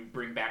to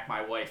bring back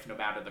my wife no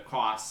matter the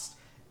cost.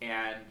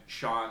 And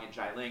Shang and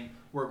Jialing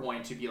were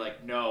going to be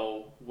like,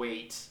 no,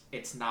 wait,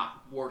 it's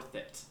not worth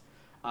it.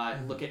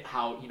 Look at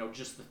how, you know,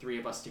 just the three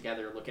of us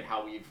together, look at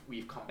how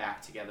we've come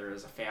back together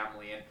as a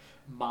family, and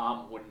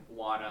Mom wouldn't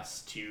want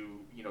us to,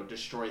 you know,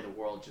 destroy the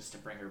world just to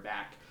bring her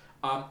back.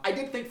 I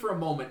did think for a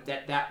moment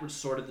that was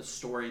sort of the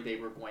story they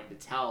were going to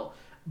tell,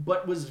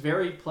 but was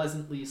very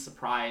pleasantly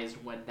surprised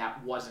when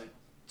that wasn't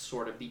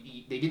sort of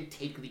they didn't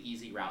take the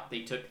easy route.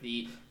 They took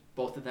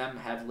both of them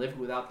have lived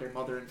without their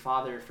mother and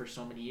father for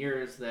so many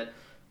years that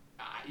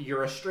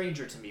you're a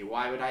stranger to me.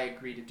 Why would I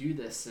agree to do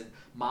this? And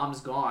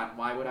Mom's gone.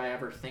 Why would I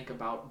ever think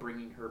about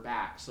bringing her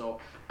back? So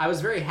I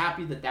was very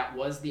happy that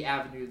was the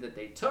avenue that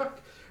they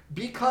took,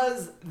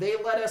 because they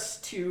led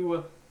us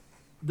to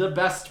the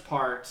best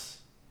part,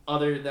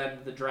 other than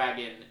the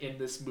dragon in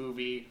this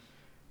movie.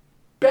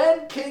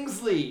 Ben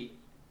Kingsley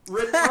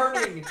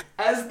returning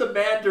as the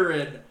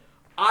Mandarin.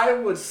 I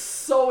was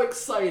so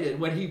excited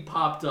when he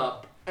popped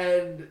up.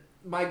 And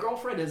my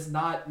girlfriend has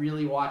not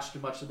really watched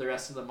much of the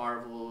rest of the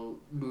Marvel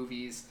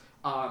movies.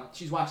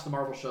 She's watched the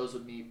Marvel shows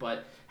with me,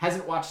 but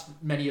hasn't watched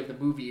many of the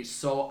movies.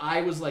 So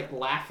I was like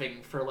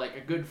laughing for like a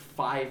good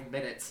 5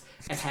 minutes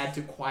and had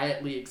to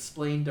quietly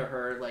explain to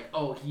her, like,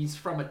 oh, he's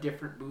from a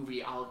different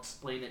movie. I'll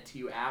explain it to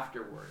you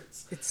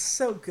afterwards. It's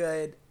so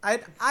good.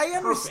 I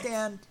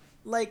understand,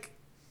 like,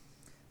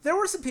 there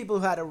were some people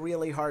who had a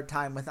really hard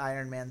time with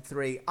Iron Man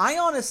 3. I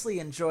honestly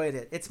enjoyed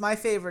it. It's my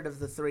favorite of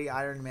the 3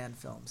 Iron Man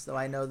films, though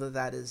I know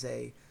that is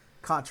a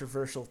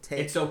controversial take.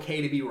 It's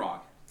okay to be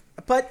wrong.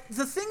 But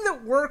the thing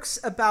that works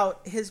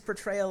about his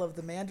portrayal of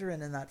the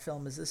Mandarin in that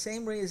film is the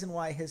same reason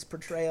why his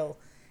portrayal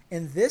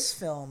in this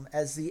film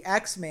as the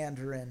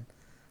ex-Mandarin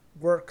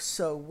works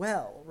so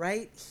well,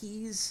 right?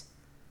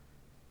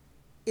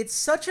 It's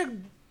such a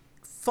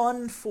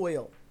fun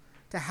foil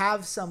to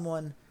have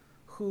someone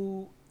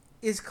who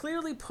is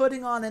clearly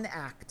putting on an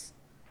act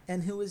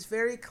and who is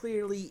very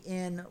clearly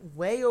in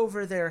way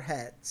over their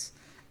heads,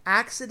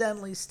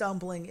 accidentally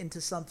stumbling into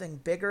something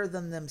bigger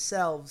than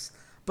themselves,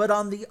 but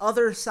on the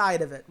other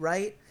side of it,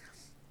 right?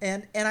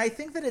 And I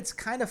think that it's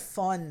kind of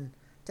fun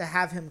to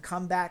have him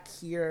come back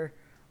here,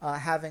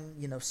 having,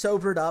 you know,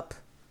 sobered up,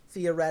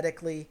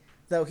 theoretically,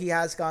 though he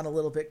has gone a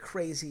little bit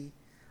crazy.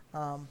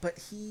 But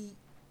he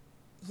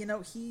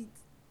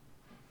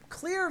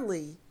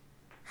clearly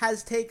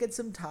has taken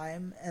some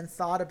time and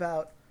thought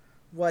about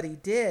what he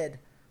did.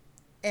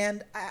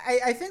 And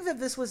I think that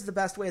this was the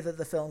best way that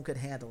the film could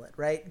handle it,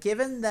 right?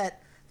 Given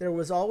that there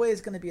was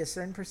always going to be a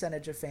certain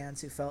percentage of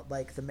fans who felt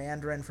like the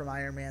Mandarin from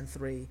Iron Man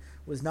 3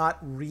 was not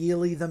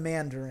really the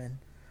Mandarin,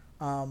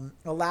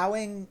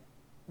 allowing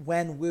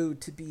Wen Wu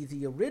to be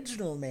the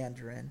original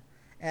Mandarin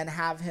and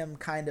have him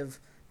kind of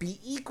be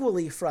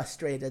equally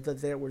frustrated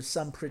that there was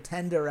some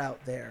pretender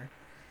out there,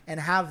 and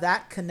have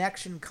that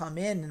connection come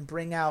in and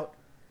bring out,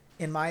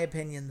 in my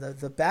opinion,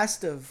 the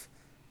best of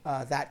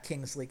that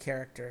Kingsley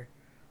character,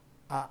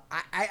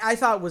 I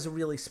thought was a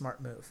really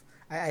smart move.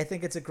 I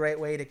think it's a great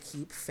way to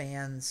keep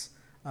fans,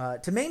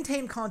 to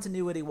maintain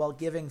continuity while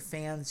giving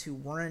fans who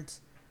weren't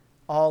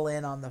all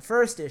in on the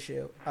first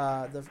issue,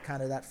 the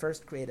kind of that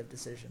first creative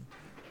decision,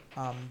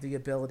 the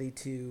ability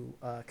to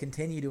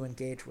continue to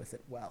engage with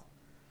it well.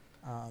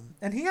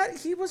 And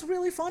he was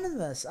really fun in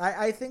this.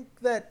 I think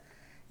that,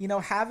 you know,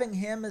 having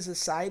him as a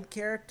side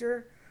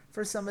character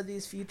for some of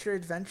these future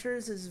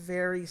adventures is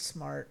very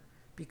smart,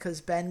 because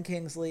Ben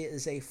Kingsley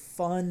is a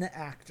fun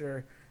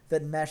actor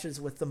that meshes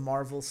with the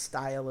Marvel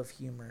style of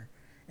humor.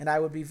 And I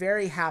would be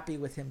very happy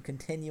with him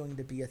continuing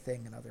to be a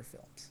thing in other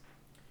films.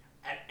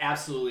 I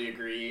absolutely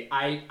agree.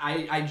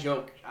 I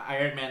joke,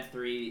 Iron Man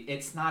 3,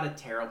 it's not a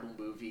terrible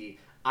movie.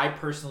 I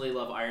personally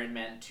love Iron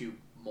Man 2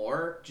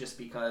 more, just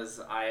because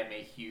I am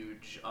a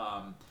huge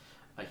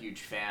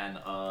fan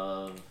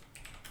of,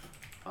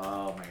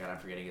 oh my god, I'm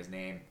forgetting his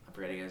name.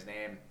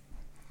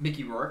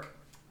 Mickey Rourke.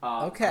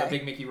 Okay. I'm a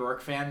big Mickey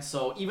Rourke fan,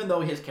 so even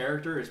though his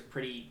character is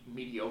pretty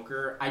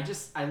mediocre,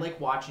 I like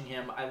watching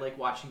him. I like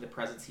watching the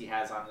presence he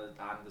has on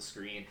the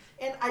screen,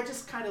 and I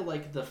just kind of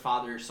like the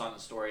father-son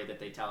story that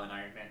they tell in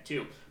Iron Man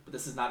 2. But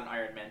this is not an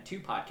Iron Man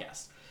 2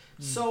 podcast.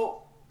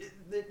 So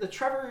the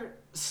Trevor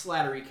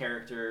Slattery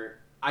character,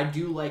 I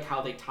do like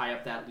how they tie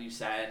up that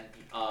loose end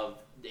of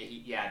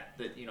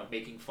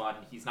making fun.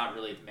 He's not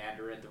really the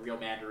Mandarin. The real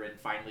Mandarin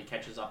finally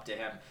catches up to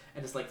him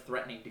and is like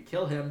threatening to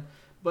kill him,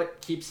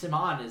 but keeps him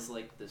on as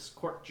like this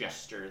court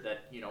jester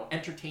that, you know,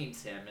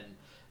 entertains him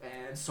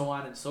and so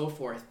on and so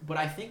forth. But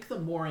I think the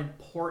more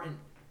important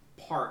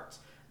part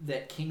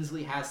that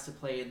Kingsley has to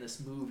play in this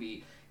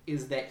movie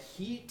is that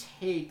he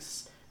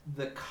takes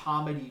the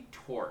comedy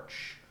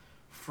torch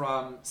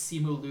from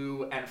Simu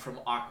Liu and from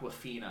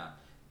Awkwafina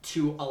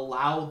to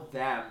allow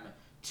them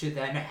to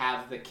then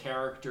have the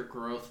character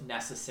growth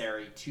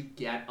necessary to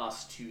get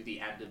us to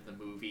the end of the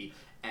movie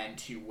and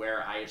to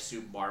where I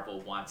assume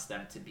Marvel wants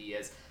them to be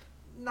as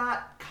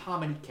not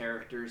comedy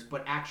characters,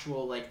 but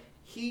actual, like,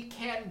 he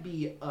can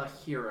be a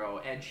hero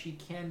and she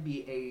can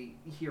be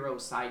a hero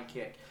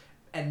sidekick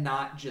and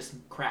not just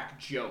crack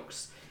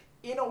jokes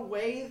in a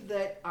way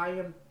that I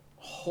am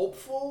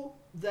hopeful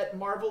that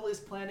Marvel is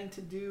planning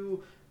to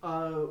do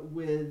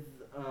with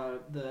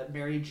the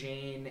Mary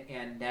Jane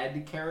and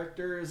Ned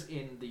characters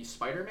in the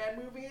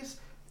Spider-Man movies,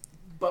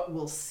 but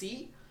we'll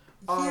see.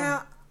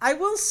 Yeah, I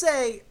will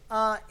say,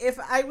 if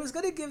I was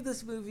going to give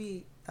this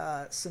movie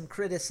some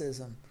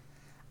criticism,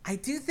 I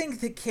do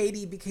think that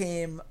Katie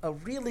became a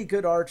really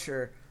good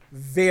archer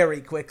very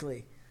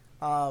quickly.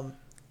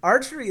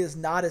 Archery is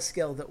not a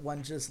skill that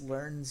one just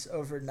learns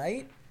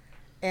overnight,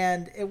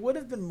 and it would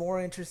have been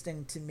more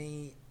interesting to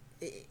me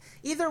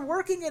either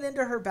working it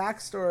into her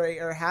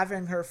backstory or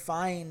having her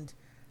find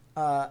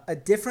a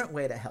different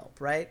way to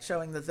help, right?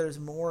 Showing that there's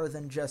more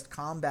than just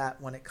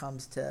combat when it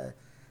comes to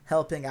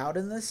helping out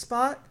in this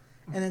spot.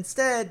 And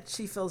instead,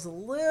 she feels a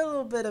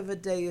little bit of a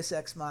deus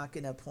ex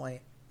machina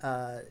point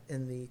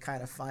in the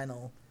kind of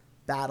final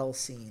battle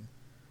scene.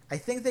 I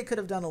think they could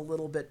have done a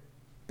little bit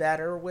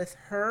better with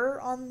her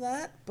on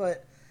that,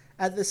 but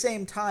at the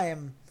same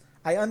time,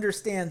 I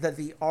understand that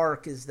the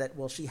arc is that,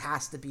 well, she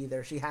has to be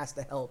there, she has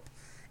to help,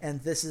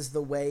 and this is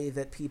the way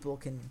that people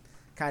can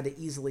kind of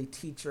easily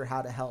teach her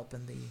how to help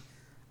in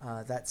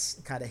the that's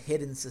kind of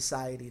hidden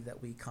society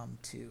that we come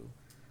to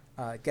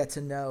get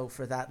to know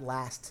for that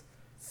last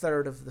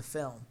third of the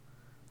film.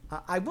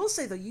 I will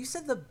say, though, you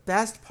said the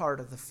best part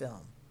of the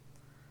film.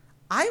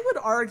 I would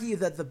argue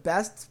that the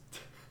best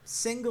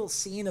single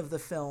scene of the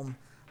film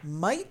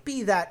might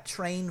be that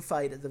train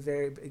fight at the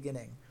very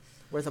beginning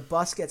where the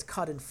bus gets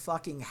cut in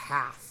fucking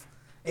half.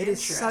 It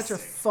is such a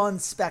fun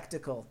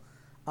spectacle.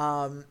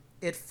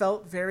 It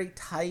felt very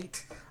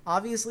tight.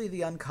 Obviously,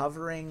 the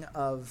uncovering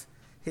of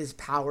his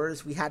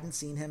powers, we hadn't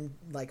seen him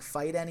like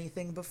fight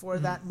anything before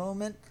that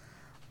moment.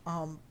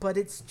 But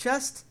it's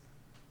just,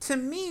 to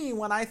me,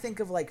 when I think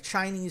of like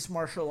Chinese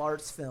martial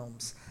arts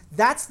films,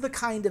 that's the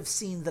kind of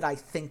scene that I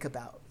think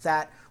about.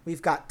 That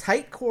we've got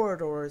tight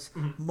corridors,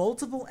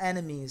 multiple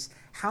enemies.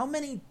 How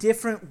many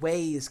different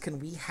ways can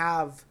we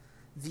have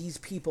these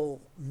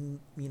people,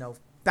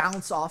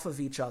 bounce off of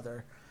each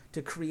other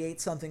to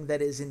create something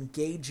that is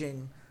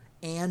engaging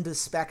and a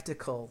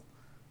spectacle?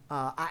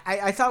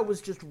 I thought it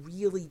was just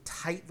really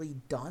tightly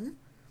done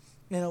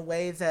in a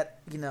way that,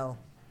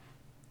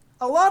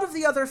 a lot of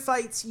the other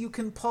fights you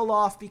can pull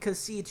off because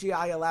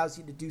CGI allows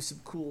you to do some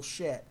cool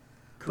shit.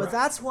 Correct. But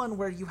that's one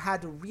where you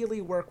had to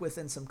really work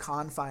within some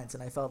confines,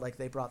 and I felt like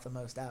they brought the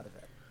most out of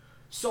it.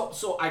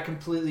 So I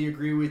completely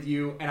agree with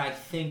you, and I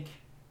think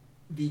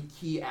the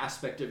key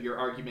aspect of your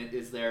argument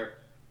is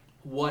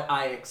what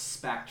I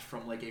expect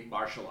from like a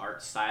martial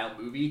arts style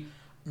movie.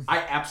 I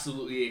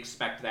absolutely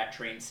expect that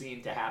train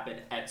scene to happen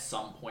at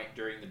some point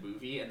during the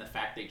movie, and the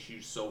fact they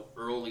choose so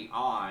early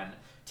on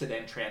to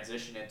then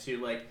transition into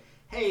like,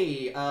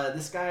 hey,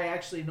 this guy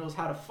actually knows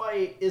how to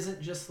fight,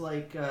 isn't just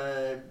like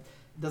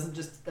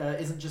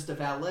isn't just a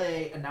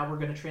valet, and now we're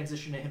going to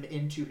transition him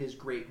into his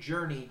great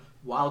journey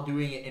while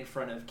doing it in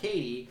front of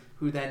Katie,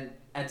 who then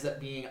ends up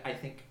being, I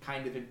think,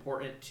 kind of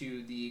important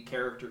to the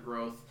character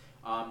growth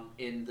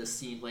in the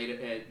scene later,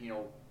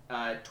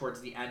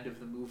 towards the end of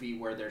the movie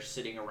where they're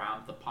sitting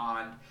around the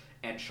pond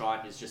and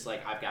Sean is just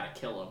like, I've got to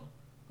kill him.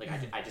 Like,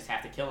 I just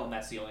have to kill him.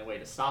 That's the only way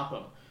to stop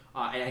him.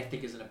 And I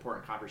think is an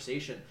important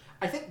conversation.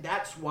 I think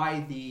that's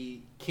why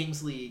the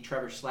Kingsley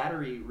Trevor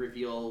Slattery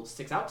reveal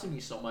sticks out to me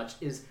so much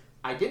is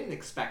I didn't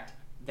expect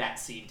that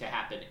scene to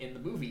happen in the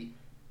movie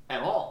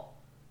at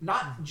all.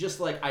 Not just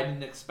like I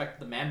didn't expect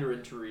the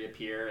Mandarin to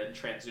reappear and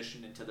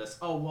transition into this,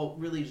 oh, well,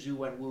 really Zhu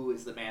Wenwu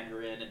is the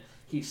Mandarin and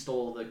he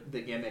stole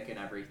the gimmick and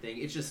everything.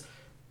 It's just,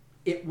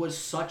 it was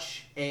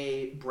such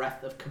a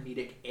breath of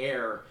comedic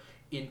air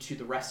into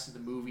the rest of the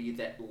movie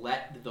that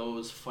let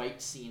those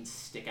fight scenes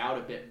stick out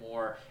a bit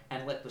more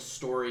and let the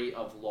story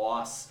of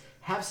loss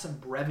have some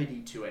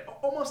brevity to it.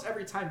 Almost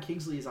every time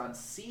Kingsley is on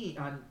stage,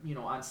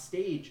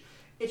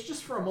 it's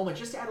just for a moment,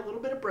 just to add a little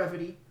bit of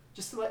brevity,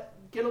 just to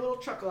get a little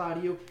chuckle out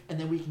of you, and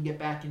then we can get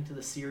back into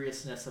the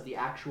seriousness of the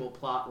actual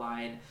plot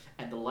line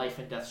and the life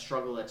and death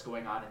struggle that's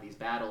going on in these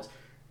battles.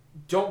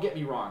 Don't get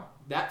me wrong,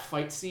 that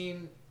fight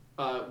scene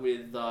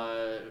with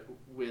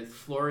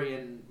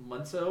Florian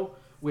Munzo,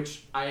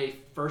 which I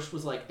first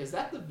was like, is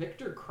that the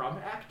Victor Crumb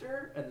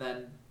actor? And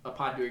then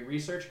upon doing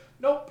research,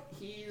 nope,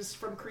 he's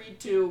from Creed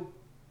 2.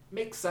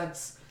 Makes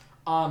sense.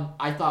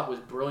 I thought was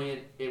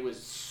brilliant. It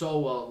was so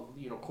well,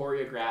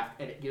 choreographed,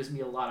 and it gives me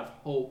a lot of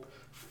hope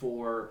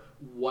for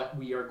what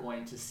we are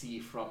going to see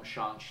from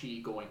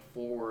Shang-Chi going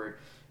forward,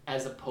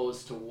 as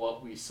opposed to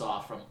what we saw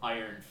from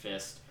Iron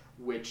Fist,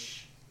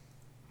 which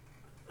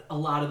a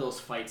lot of those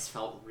fights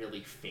felt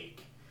really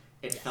fake.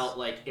 It felt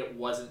like it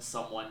wasn't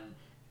someone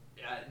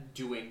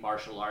doing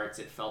martial arts.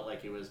 It felt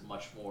like it was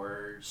much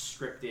more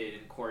scripted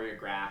and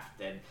choreographed,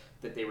 and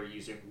that they were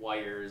using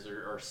wires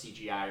or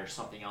CGI or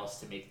something else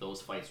to make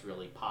those fights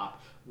really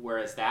pop.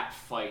 Whereas that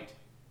fight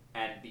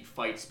and the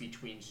fights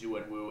between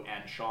Zhu and Wu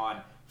and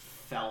Sean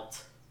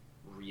felt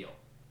real,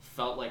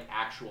 felt like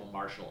actual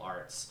martial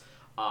arts.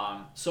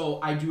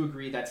 So I do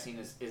agree that scene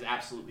is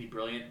absolutely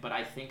brilliant, but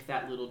I think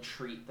that little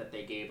treat that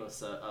they gave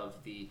us of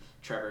the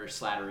Trevor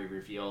Slattery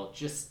reveal,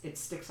 it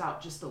sticks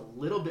out just a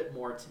little bit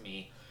more to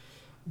me.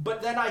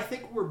 But then I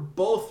think we're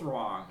both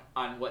wrong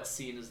on what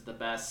scene is the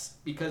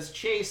best, because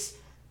Chase,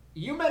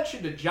 you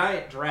mentioned a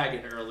giant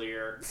dragon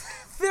earlier.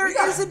 There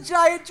is a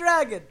giant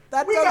dragon.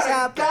 That does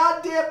happen. We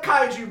got a goddamn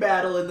kaiju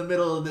battle in the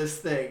middle of this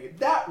thing.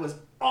 That was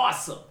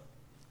awesome.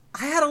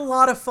 I had a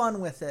lot of fun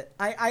with it.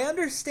 I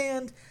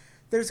understand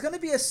there's going to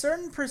be a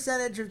certain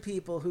percentage of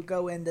people who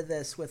go into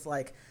this with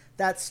like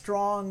that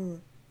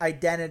strong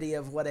identity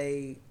of what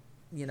a,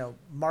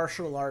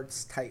 martial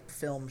arts type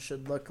film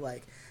should look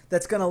like.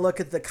 That's going to look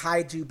at the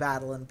kaiju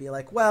battle and be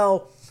like,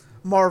 well,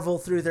 Marvel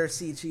threw their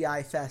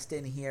CGI fest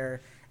in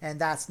here, and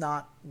that's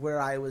not where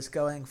I was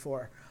going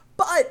for.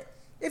 But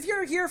if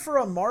you're here for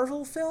a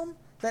Marvel film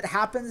that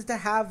happens to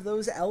have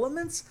those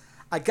elements,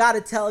 I got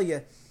to tell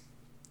you,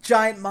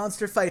 giant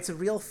monster fights are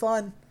real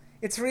fun.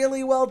 It's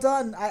really well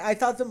done. I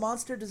thought the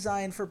monster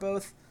design for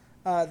both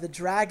the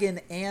dragon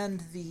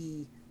and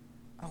the...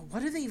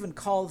 what do they even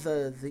call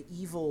the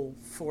evil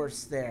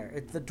force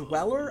there? The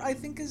Dweller, I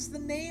think, is the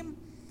name?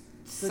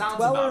 The Sounds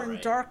Dweller in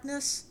right.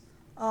 Darkness.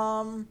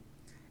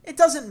 It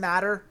doesn't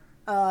matter.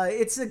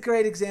 It's a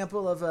great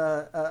example of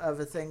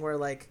a thing where,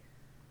 like,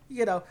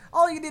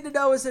 all you need to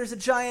know is there's a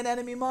giant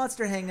enemy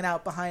monster hanging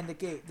out behind a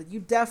gate that you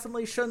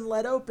definitely shouldn't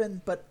let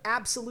open, but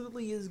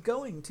absolutely is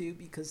going to,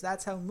 because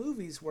that's how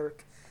movies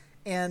work.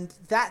 And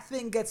that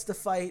thing gets to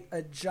fight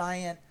a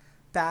giant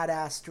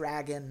badass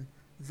dragon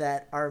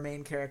that our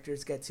main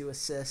characters get to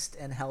assist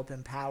and help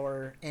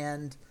empower.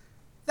 And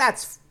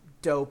that's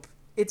dope.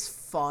 It's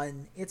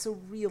fun. It's a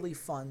really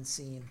fun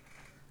scene.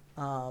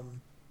 There's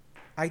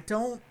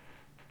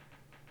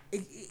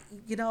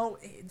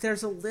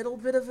a little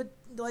bit of a,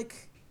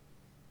 like...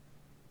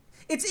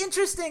 It's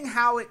interesting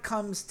how it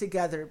comes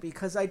together,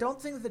 because I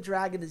don't think the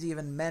dragon is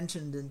even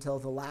mentioned until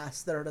the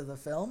last third of the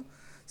film.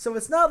 So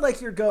it's not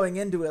like you're going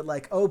into it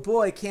like, oh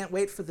boy, can't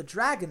wait for the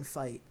dragon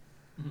fight.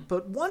 Mm-hmm.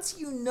 But once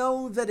you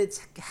know that it's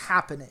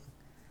happening,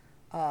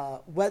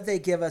 what they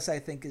give us, I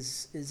think,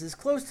 is as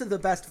close to the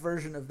best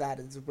version of that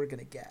as we're going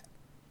to get.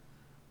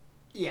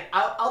 Yeah,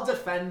 I'll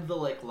defend the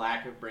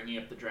lack of bringing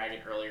up the dragon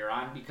earlier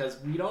on, because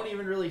we don't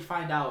even really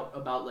find out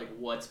about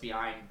what's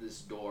behind this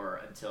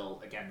door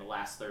until, again, the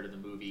last third of the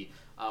movie,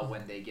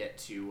 when they get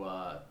to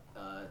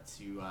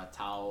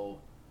Tao.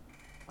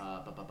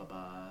 I'm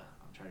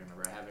trying to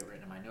remember. I have it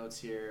written in my notes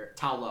here.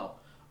 Tao Lo.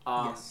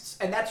 Yes.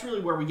 And that's really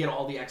where we get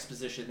all the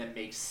exposition that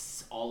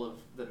makes all of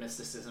the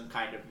mysticism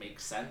kind of make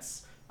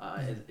sense.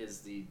 Is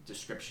the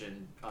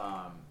description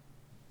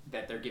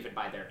that they're given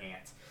by their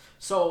aunt.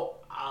 So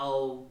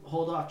I'll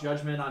hold off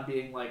judgment on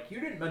being like, you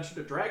didn't mention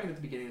a dragon at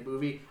the beginning of the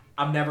movie.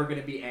 I'm never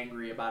going to be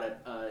angry about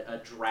a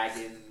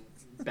dragon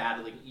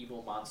battling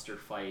evil monster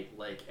fight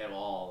at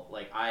all.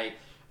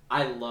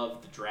 I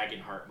love the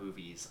Dragonheart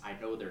movies. I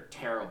know they're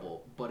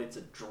terrible, but it's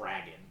a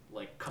dragon.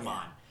 Come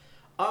on.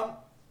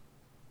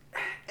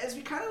 As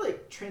we kind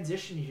of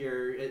transition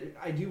here,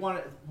 I do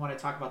want to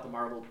talk about the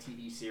Marvel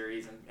TV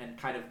series and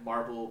kind of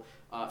Marvel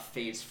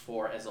Phase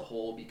 4 as a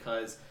whole,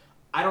 because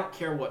I don't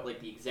care what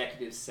the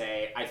executives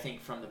say. I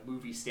think from the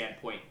movie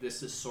standpoint,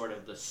 this is sort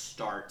of the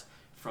start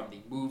from the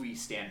movie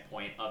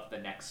standpoint of the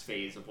next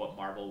phase of what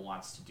Marvel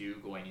wants to do,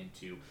 going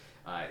into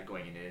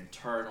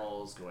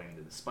Eternals, going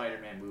into the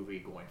Spider-Man movie,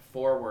 going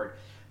forward.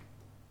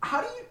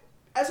 How do you,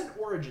 as an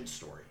origin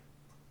story,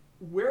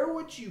 where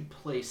would you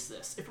place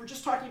this? If we're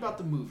just talking about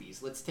the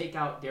movies, let's take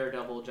out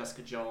Daredevil,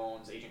 Jessica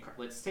Jones, Agent Carter,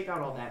 let's take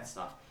out all that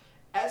stuff.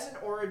 As an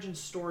origin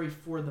story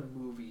for the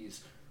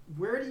movies,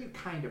 where do you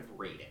kind of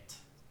rate it?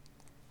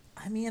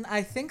 I mean,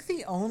 I think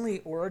the only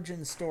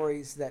origin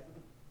stories that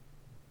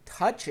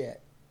touch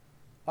it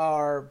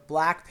are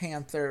Black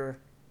Panther,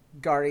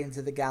 Guardians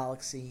of the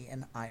Galaxy,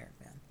 and Iron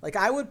Man.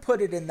 I would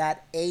put it in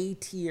that A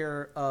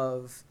tier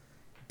of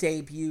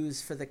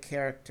debuts for the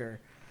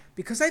character.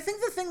 Because I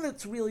think the thing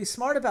that's really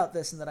smart about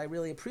this and that I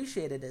really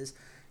appreciate it is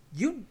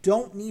you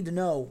don't need to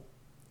know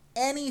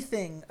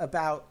anything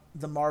about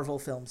the Marvel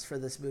films for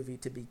this movie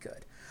to be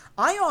good.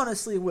 I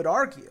honestly would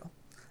argue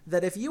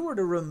that if you were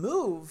to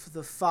remove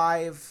the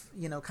 5,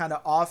 kind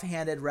of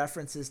offhanded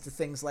references to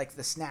things like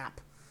the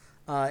Snap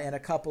and a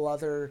couple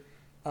other,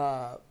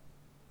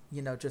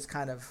 just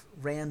kind of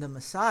random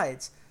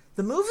asides,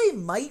 the movie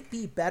might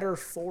be better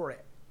for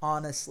it,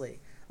 honestly.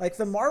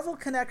 The Marvel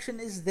connection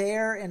is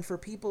there, and for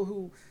people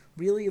who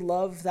really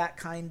love that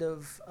kind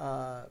of,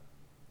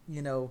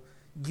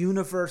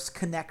 universe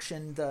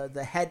connection,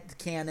 the head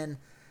canon,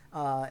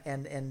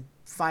 and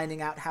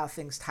finding out how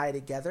things tie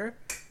together,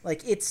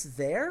 it's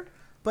there.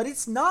 but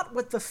it's not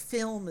what the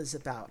film is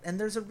about. And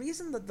there's a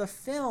reason that the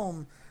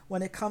film,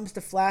 when it comes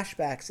to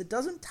flashbacks, it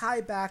doesn't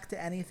tie back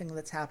to anything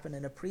that's happened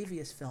in a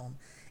previous film.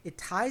 It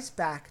ties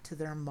back to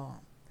their mom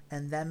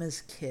and them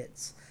as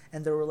kids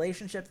and the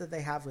relationship that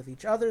they have with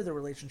each other, the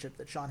relationship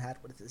that Sean had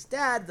with his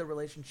dad, the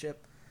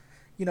relationship,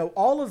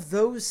 all of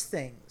those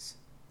things.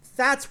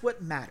 That's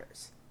what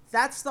matters.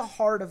 That's the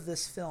heart of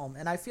this film.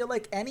 And I feel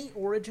like any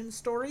origin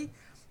story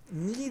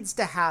needs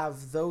to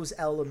have those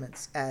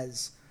elements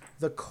as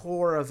the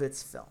core of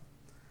its film.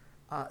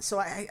 So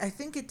I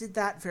think it did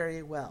that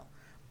very well.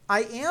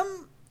 I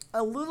am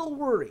a little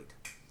worried,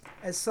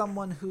 as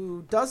someone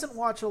who doesn't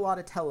watch a lot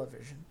of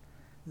television,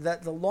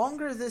 that the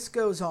longer this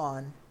goes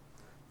on,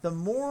 the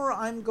more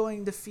I'm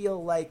going to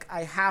feel like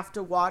I have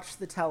to watch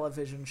the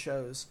television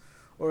shows,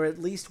 or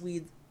at least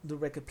read the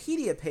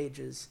Wikipedia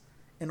pages,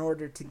 in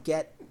order to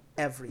get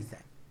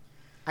everything.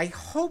 I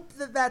hope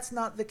that that's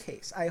not the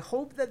case. I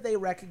hope that they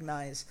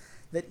recognize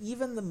that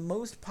even the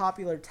most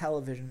popular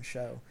television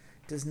show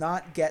does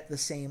not get the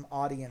same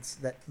audience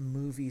that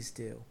movies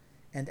do.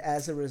 And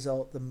as a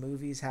result, the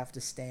movies have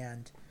to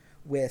stand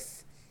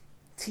with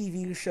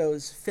TV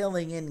shows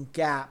filling in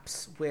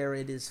gaps where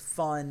it is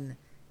fun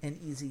and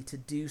easy to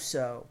do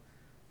so,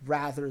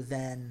 rather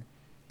than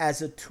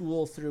as a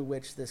tool through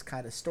which this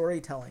kind of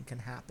storytelling can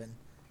happen.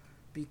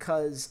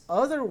 Because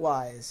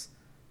otherwise,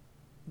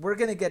 we're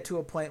going to get to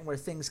a point where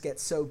things get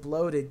so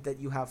bloated that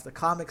you have the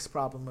comics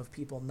problem of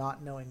people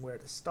not knowing where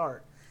to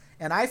start.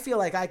 And I feel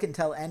like I can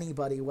tell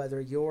anybody, whether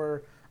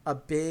you're a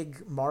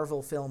big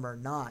Marvel film or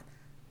not,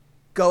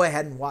 go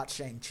ahead and watch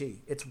Shang-Chi.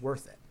 It's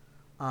worth it.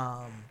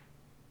 I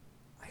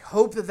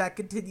hope that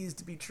continues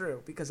to be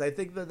true, because I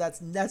think that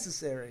that's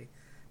necessary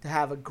to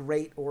have a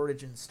great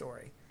origin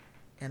story.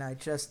 And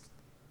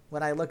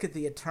when I look at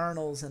the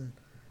Eternals and,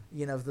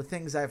 the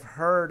things I've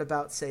heard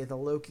about, say, the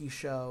Loki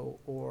show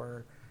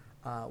or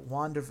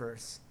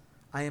WandaVerse,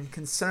 I am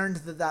concerned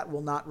that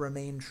will not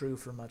remain true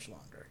for much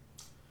longer.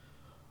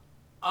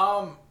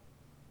 I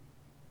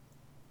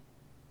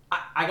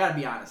gotta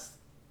be honest.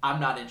 I'm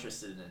not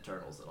interested in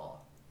Eternals at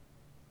all.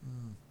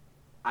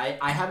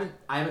 I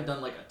haven't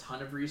done like a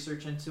ton of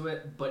research into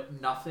it,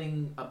 but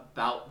nothing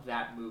about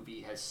that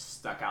movie has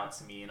stuck out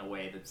to me in a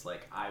way that's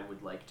like, I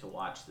would like to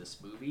watch this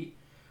movie.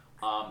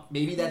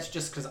 Maybe that's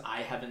just because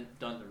I haven't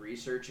done the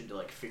research into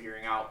like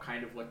figuring out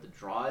kind of what the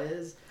draw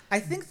is.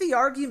 I think the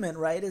argument,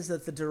 right, is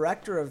that the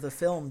director of the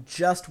film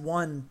just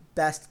won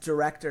Best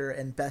Director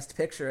and Best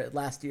Picture at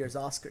last year's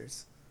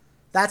Oscars.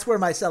 That's where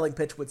my selling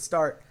pitch would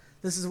start.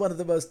 This is one of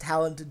the most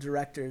talented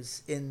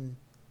directors in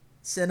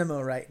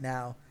cinema right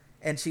now,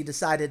 and she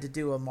decided to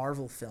do a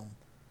Marvel film.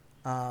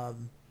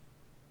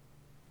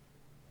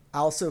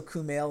 Also,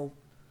 Kumail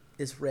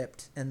is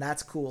ripped, and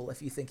that's cool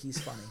if you think he's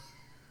funny.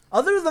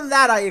 Other than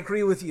that, I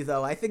agree with you,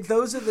 though. I think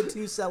those are the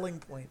two selling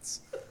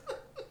points.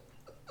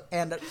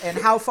 And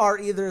how far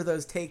either of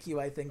those take you,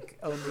 I think,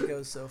 only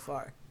goes so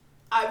far.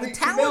 I mean, the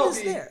talent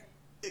is there.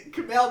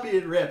 Kumail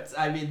being ripped,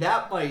 I mean,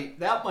 that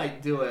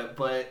might do it,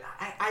 but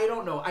I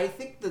don't know. I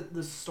think that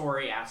the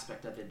story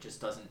aspect of it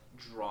just doesn't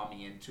draw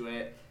me into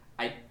it.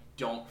 I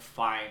don't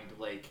find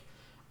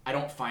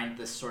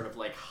this sort of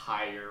like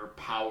higher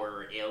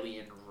power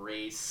alien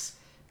race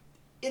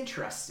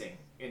interesting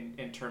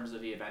in terms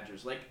of the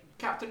Avengers. Like,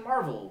 Captain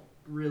Marvel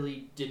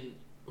really didn't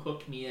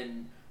hook me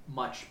in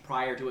much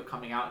prior to it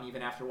coming out, and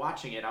even after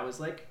watching it, I was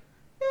like,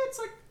 yeah, it's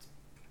a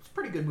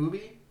pretty good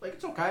movie. Like,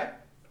 it's okay.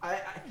 I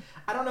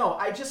don't know.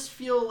 I just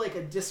feel like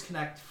a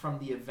disconnect from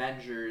the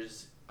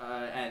Avengers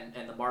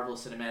and the Marvel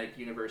Cinematic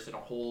Universe in a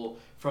whole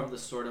from the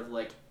sort of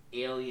like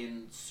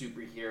alien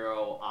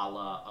superhero a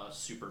la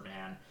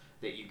Superman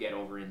that you get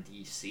over in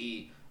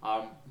DC.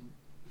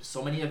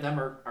 So many of them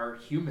are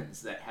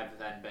humans that have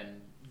then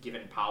been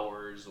given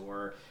powers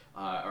or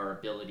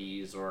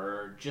abilities,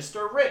 or just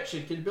are rich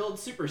and can build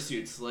super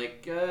suits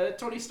like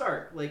Tony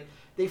Stark. Like,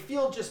 they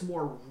feel just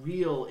more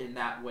real in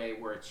that way,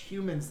 where it's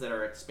humans that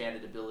are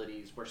expanded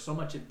abilities, where so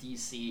much of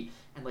DC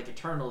and like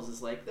Eternals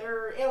is like,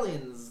 they're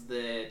aliens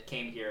that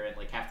came here and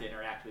like have to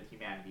interact with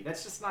humanity.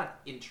 That's just not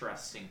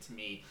interesting to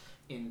me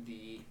in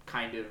the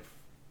kind of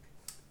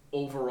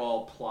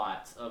overall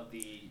plot of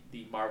the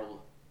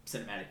Marvel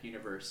Cinematic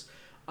Universe.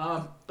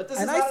 But this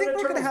and is I think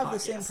we're going to have the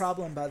same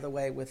problem, by the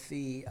way, with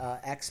the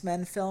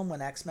X-Men film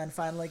when X-Men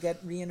finally get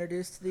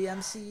reintroduced to the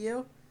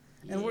MCU.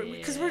 And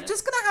because we're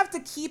just going to have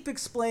to keep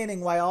explaining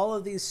why all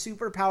of these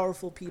super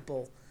powerful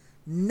people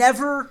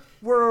never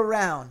were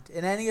around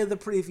in any of the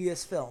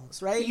previous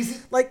films, right?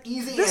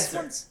 Easy this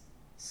answer.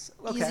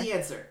 Okay. Easy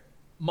answer.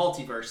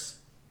 Multiverse.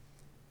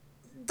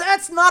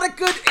 That's not a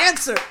good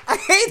answer. I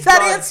hate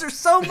that answer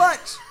so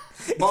much.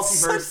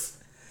 Multiverse.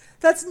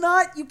 That's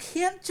not, you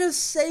can't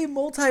just say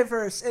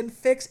multiverse and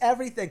fix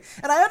everything.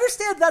 And I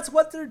understand that's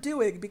what they're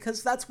doing,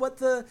 because that's what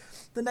the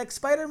next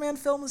Spider-Man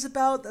film is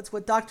about. That's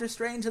what Doctor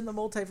Strange and the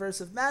Multiverse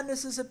of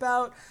Madness is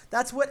about.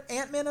 That's what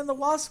Ant-Man and the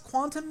Wasp: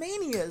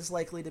 Quantumania is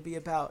likely to be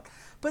about.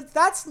 But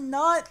that's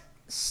not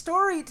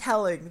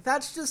storytelling.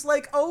 That's just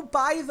like, oh,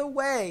 by the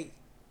way,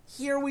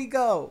 here we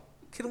go.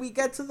 Can we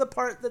get to the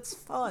part that's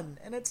fun?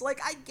 And it's like,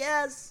 I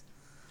guess,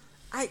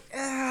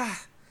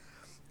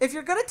 if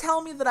you're gonna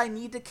tell me that I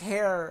need to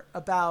care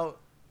about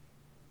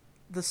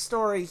the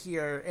story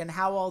here and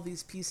how all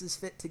these pieces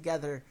fit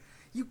together,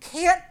 you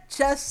can't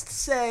just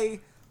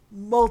say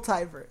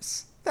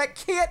multiverse. That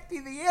can't be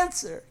the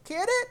answer,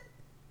 can it?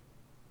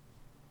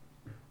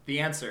 The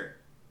answer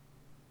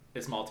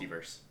is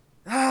multiverse.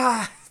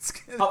 It's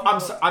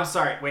I'm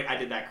sorry. Wait, I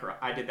did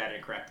that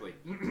incorrectly.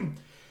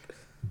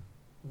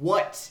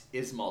 What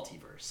is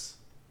multiverse?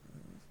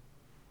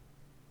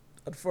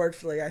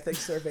 Unfortunately, I think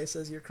survey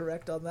says you're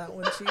correct on that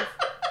one, Chief.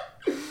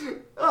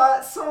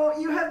 So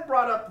you have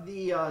brought up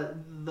the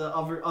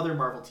other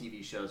Marvel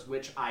TV shows,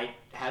 which I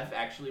have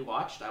actually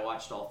watched. I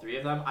watched all 3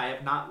 of them. I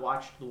have not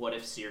watched the What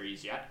If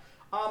series yet,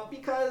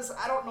 because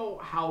I don't know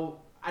how.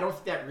 I don't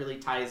think that really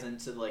ties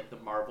into like the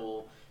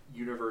Marvel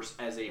universe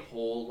as a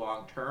whole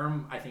long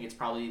term. I think it's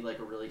probably like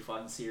a really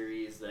fun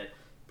series that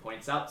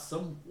points out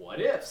some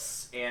what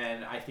ifs,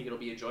 and I think it'll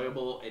be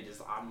enjoyable. It is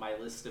on my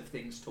list of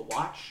things to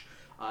watch.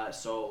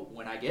 So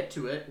when I get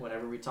to it,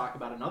 whenever we talk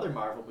about another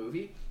Marvel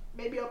movie,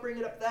 maybe I'll bring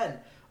it up then.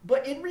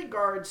 But in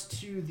regards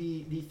to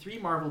the 3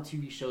 Marvel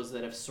TV shows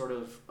that have sort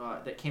of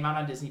that came out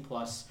on Disney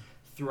Plus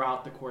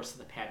throughout the course of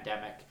the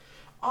pandemic,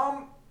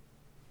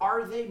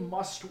 are they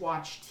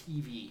must-watch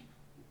TV?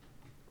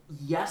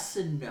 Yes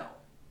and no.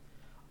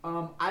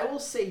 I will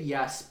say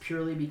yes,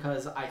 purely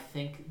because I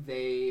think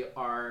they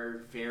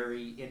are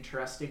very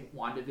interesting.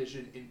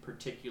 WandaVision in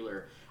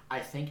particular, I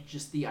think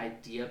just the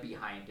idea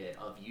behind it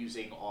of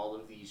using all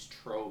of these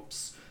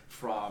tropes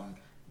from,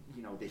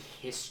 you know, the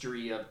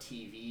history of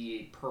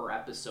TV per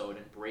episode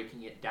and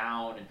breaking it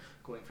down and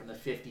going from the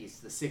 50s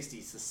to the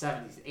 60s to the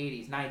 70s,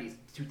 80s, 90s,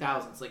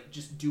 2000s, like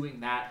just doing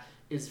that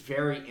is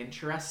very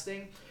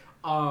interesting.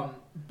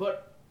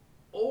 But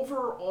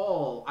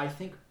overall, I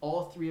think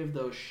all 3 of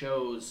those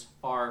shows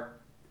are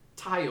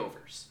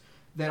tie-overs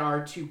that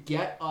are to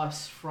get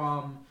us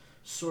from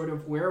sort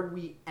of where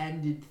we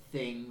ended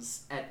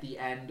things at the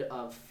end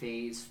of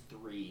Phase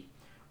 3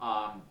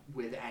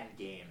 with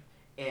Endgame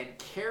and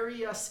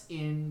carry us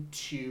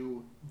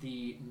into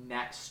the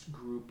next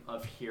group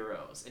of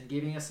heroes and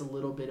giving us a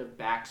little bit of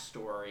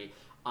backstory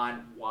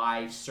on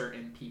why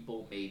certain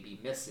people may be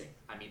missing.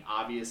 I mean,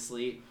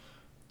 obviously,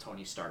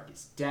 Tony Stark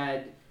is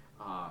dead.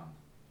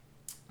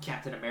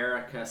 Captain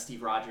America,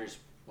 Steve Rogers,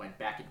 went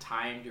back in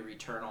time to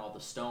return all the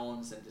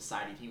stones and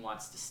decided he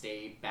wants to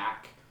stay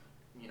back,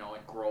 you know,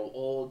 and grow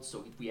old,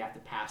 so we have to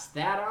pass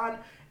that on.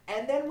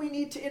 And then we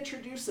need to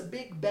introduce a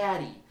big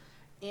baddie.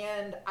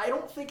 And I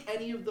don't think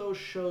any of those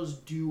shows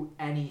do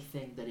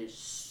anything that is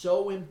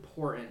so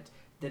important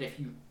that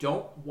if you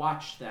don't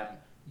watch them,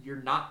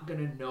 you're not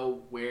going to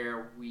know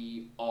where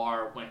we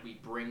are when we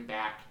bring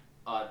back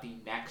the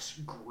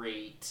next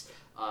great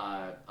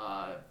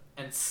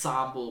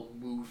ensemble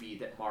movie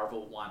that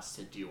Marvel wants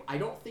to do. I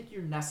don't think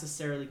you're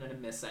necessarily going to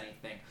miss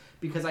anything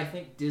because I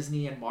think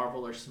Disney and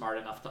Marvel are smart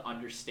enough to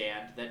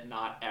understand that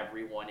not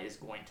everyone is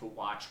going to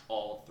watch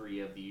all 3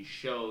 of these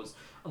shows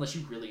unless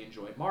you really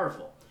enjoy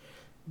Marvel.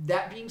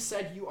 That being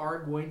said, you are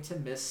going to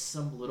miss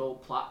some little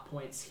plot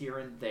points here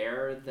and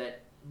there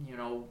that, you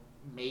know,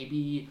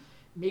 maybe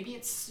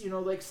it's, you know,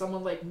 like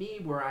someone like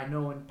me where I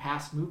know in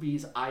past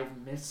movies I've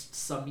missed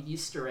some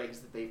Easter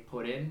eggs that they've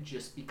put in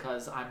just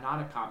because I'm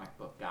not a comic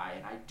book guy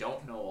and I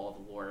don't know all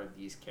the lore of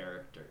these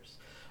characters,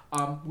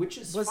 which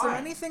is Was fine. there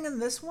anything in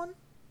this one?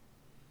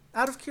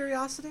 Out of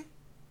curiosity?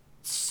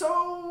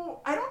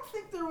 So, I don't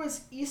think there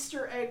was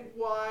Easter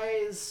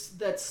egg-wise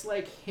that's,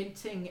 like,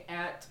 hinting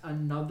at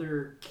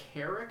another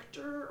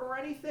character or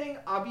anything.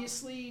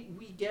 Obviously,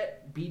 we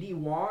get BD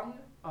Wong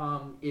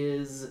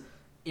is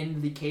in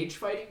the cage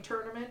fighting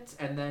tournament,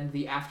 and then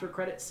the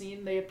after-credit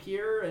scene, they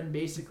appear and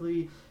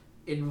basically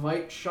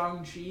invite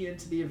Shang-Chi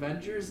into the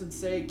Avengers and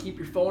say, keep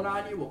your phone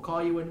on you, we'll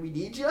call you when we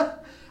need you,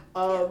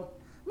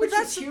 which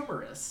is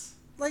humorous.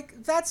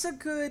 Like, that's a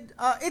good...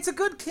 it's a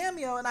good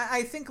cameo, and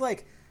I think,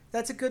 like,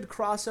 that's a good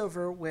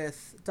crossover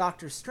with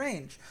Doctor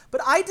Strange.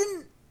 But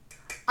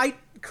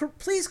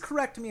please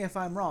correct me if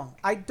I'm wrong.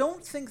 I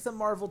don't think the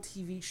Marvel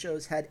TV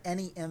shows had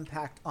any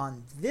impact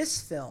on this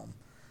film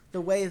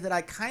the way that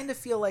I kind of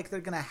feel like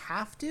they're going to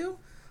have to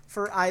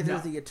for either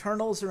the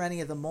Eternals or any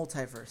of the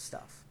multiverse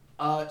stuff.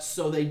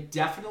 So they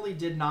definitely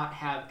did not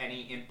have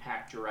any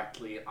impact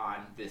directly on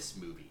this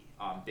movie.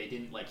 They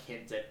didn't, like,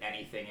 hint at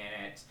anything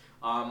in it.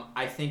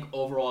 I think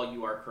overall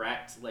you are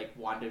correct. Like,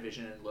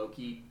 WandaVision and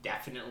Loki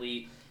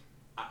definitely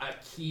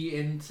key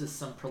into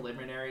some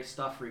preliminary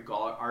stuff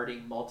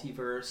regarding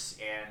multiverse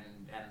and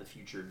the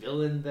future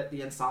villain that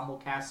the ensemble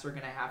casts are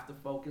going to have to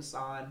focus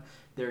on.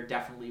 There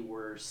definitely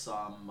were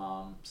some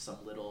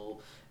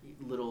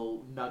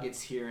little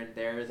nuggets here and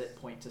there that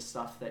point to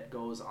stuff that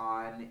goes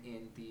on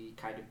in the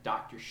kind of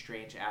Doctor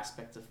Strange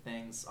aspect of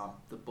things.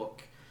 The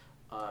book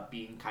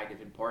being kind of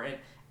important.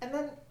 And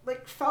then,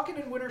 like, Falcon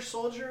and Winter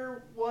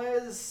Soldier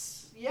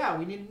was,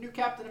 we need a new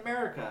Captain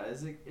America.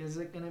 Is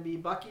it going to be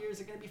Bucky or is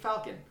it going to be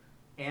Falcon?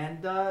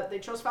 And they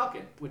chose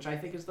Falcon, which I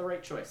think is the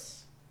right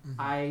choice.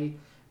 Mm-hmm.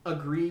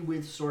 agree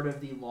with sort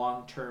of the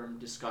long-term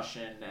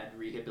discussion and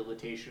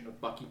rehabilitation of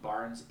Bucky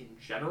Barnes in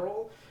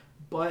general,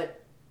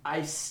 but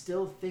I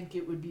still think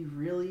it would be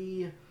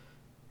really,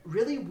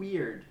 really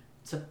weird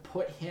to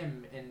put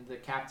him in the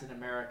Captain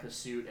America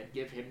suit and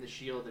give him the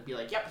shield and be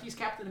like, yep, he's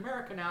Captain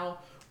America now,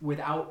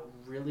 without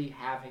really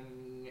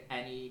having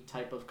any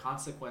type of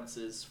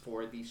consequences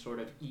for the sort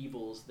of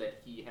evils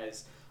that he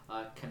has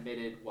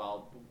committed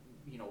while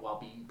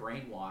being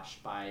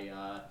brainwashed by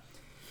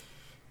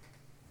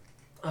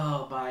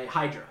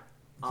Hydra.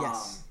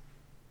 Yes.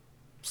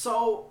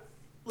 So,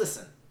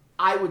 listen,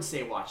 I would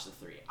say watch the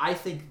three. I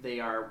think they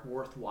are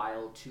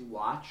worthwhile to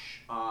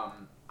watch.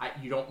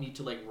 You don't need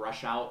to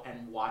rush out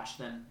and watch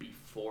them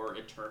before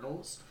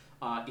Eternals.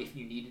 If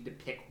you needed to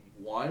pick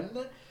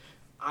one,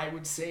 I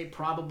would say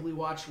probably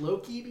watch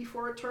Loki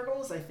before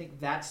Eternals. I think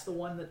that's the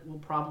one that will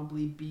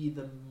probably be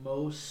the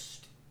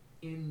most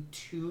in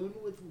tune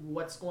with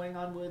what's going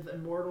on with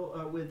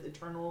with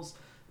Eternals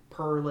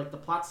per the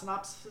plot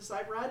synopsis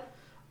I've read.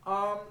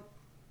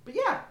 But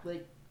yeah,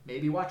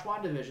 maybe watch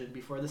WandaVision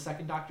before the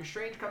second Doctor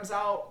Strange comes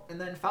out, and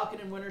then Falcon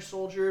and Winter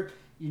Soldier.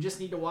 You just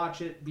need to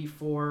watch it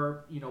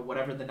before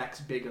whatever the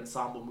next big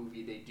ensemble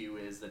movie they do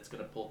is that's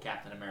going to pull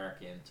Captain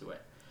America into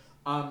it.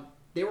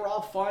 They were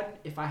all fun.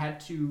 If I had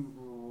to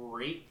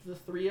rate the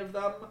three of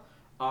them,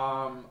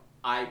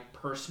 I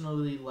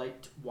personally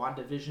liked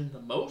WandaVision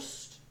the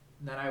most.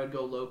 Then I would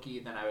go Loki,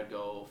 and then I would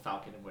go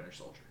Falcon and Winter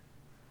Soldier.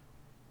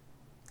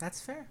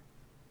 That's fair.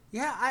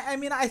 Yeah, I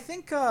mean, I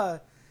think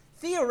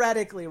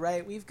theoretically,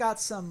 right, we've got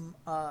some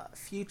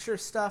future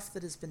stuff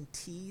that has been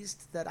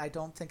teased that I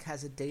don't think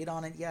has a date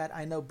on it yet.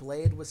 I know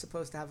Blade was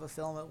supposed to have a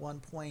film at one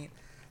point.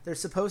 There's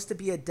supposed to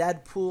be a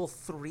Deadpool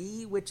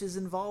 3, which is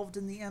involved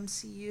in the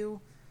MCU.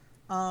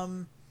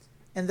 And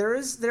there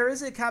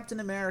is a Captain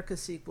America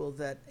sequel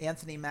that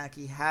Anthony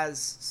Mackie has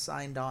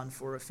signed on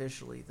for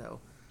officially, though.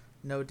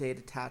 No date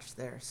attached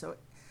there. So,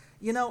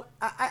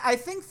 I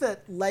think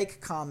that,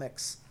 like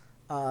comics,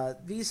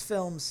 these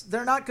films,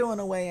 they're not going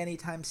away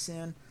anytime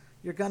soon.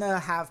 You're going to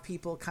have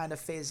people kind of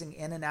phasing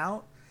in and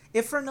out.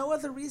 If for no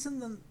other reason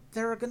than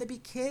there are going to be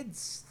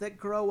kids that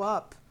grow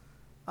up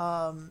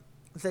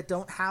that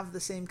don't have the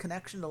same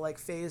connection to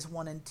phase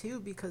 1 and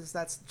 2 because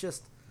that's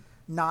just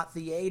not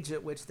the age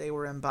at which they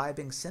were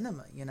imbibing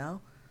cinema,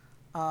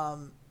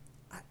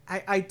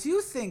 I do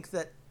think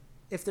that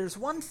if there's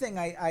one thing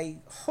I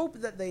hope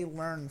that they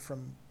learn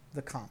from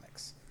the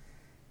comics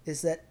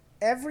is that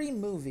every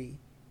movie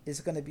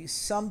is going to be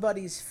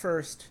somebody's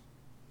first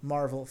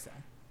Marvel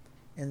film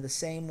in the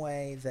same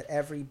way that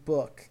every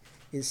book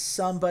is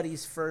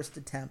somebody's first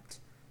attempt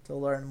to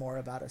learn more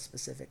about a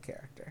specific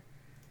character.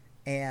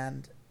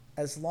 And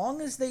as long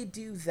as they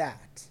do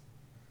that,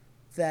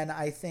 then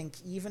I think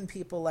even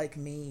people like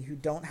me who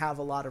don't have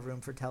a lot of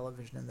room for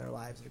television in their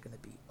lives are going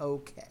to be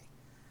okay.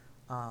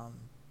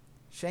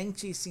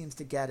 Shang-Chi seems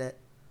to get it.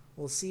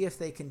 We'll see if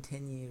they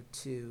continue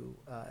to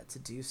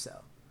do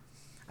so.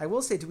 I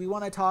will say, do we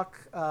want to talk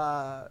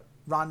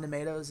Rotten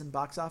Tomatoes and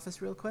box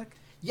office real quick?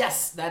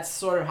 Yes, that's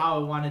sort of how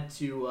I wanted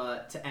to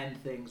end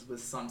things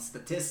with some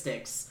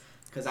statistics,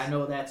 because I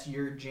know that's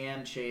your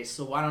jam, Chase.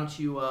 So why don't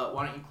you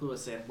clue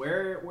us in?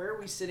 Where are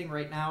we sitting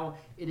right now?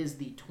 It is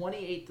the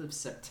 28th of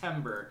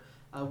September.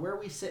 Where are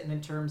we sitting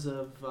in terms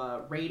of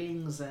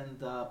ratings and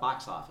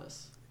box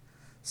office?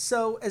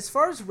 So as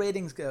far as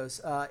ratings goes,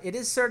 it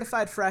is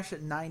certified fresh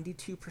at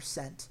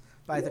 92%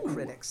 by the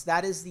critics.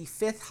 That is the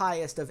 5th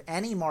highest of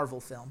any Marvel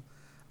film.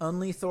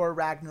 Only Thor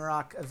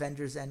Ragnarok,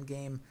 Avengers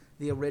Endgame,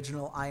 the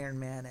original Iron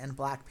Man, and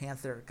Black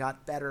Panther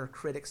got better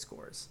critic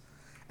scores.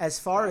 As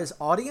far as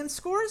audience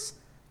scores,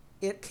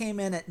 it came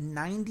in at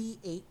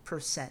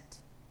 98%.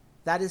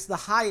 That is the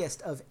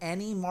highest of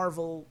any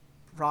Marvel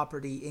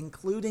property,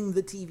 including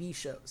the TV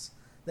shows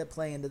that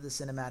play into the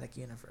cinematic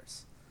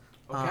universe.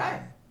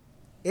 Okay.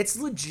 It's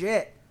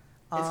legit.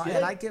 It's good.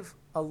 And I give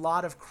a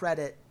lot of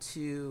credit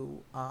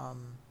to,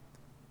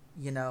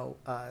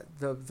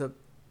 the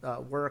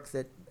work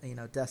that,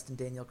 Destin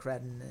Daniel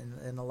Cretton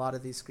and a lot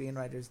of these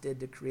screenwriters did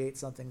to create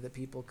something that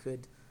people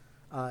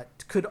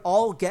could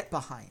all get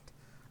behind,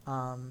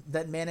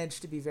 that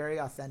managed to be very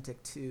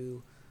authentic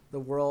to the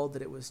world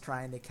that it was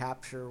trying to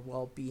capture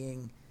while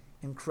being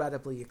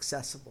incredibly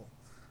accessible.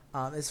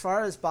 As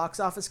far as box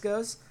office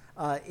goes,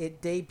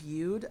 it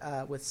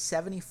debuted with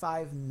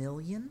 $75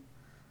 million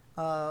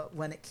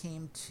when it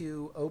came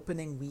to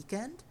opening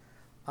weekend.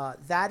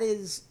 That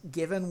is,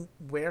 given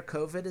where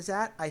COVID is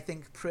at, I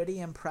think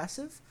pretty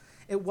impressive.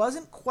 It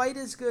wasn't quite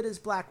as good as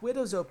Black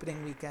Widow's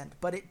opening weekend,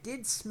 but it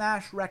did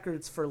smash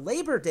records for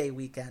Labor Day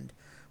weekend,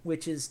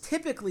 which is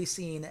typically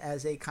seen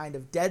as a kind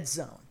of dead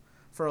zone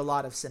for a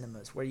lot of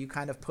cinemas, where you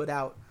kind of put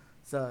out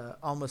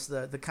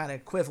the kind of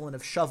equivalent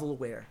of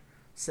shovelware,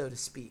 so to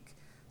speak.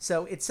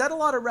 So it set a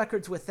lot of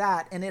records with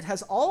that, and it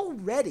has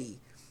already,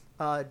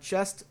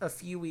 just a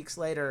few weeks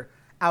later,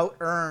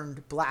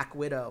 out-earned Black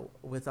Widow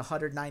with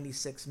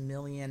 $196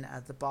 million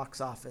at the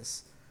box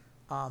office.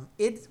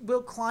 It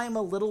will climb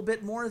a little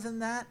bit more than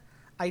that.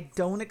 I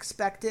don't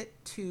expect it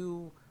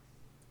to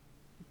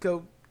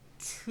go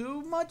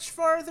too much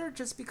farther,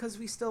 just because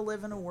we still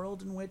live in a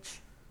world in which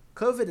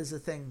COVID is a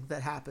thing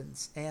that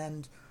happens,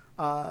 and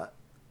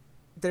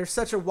there's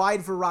such a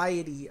wide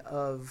variety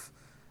of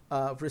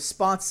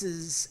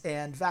responses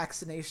and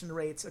vaccination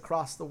rates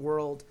across the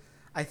world.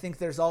 I think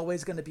there's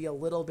always going to be a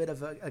little bit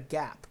of a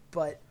gap.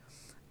 But,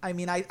 I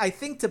mean, I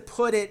think to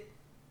put it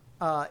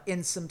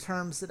in some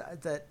terms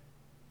that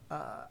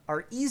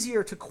are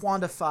easier to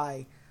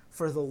quantify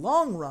for the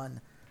long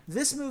run,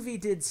 this movie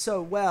did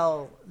so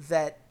well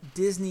that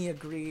Disney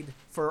agreed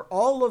for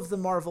all of the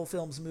Marvel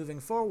films moving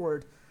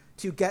forward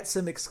to get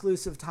some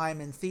exclusive time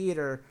in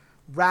theater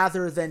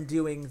rather than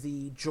doing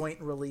the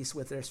joint release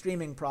with their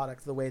streaming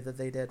product the way that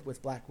they did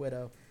with Black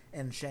Widow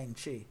and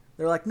Shang-Chi.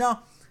 They're like, no,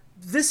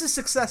 this is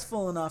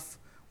successful enough.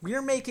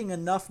 We're making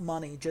enough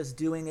money just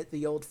doing it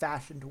the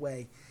old-fashioned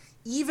way,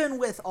 even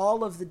with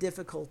all of the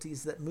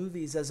difficulties that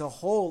movies as a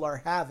whole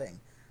are having.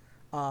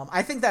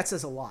 I think that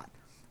says a lot.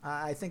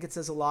 I think it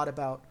says a lot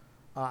about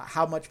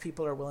how much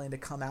people are willing to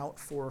come out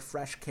for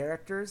fresh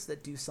characters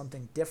that do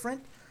something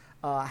different,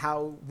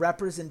 how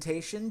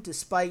representation,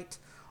 despite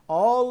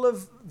all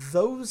of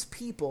those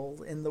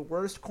people in the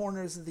worst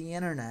corners of the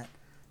internet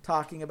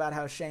talking about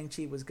how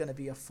Shang-Chi was going to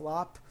be a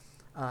flop,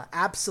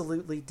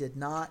 absolutely did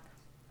not.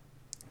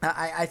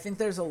 I think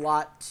there's a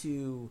lot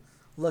to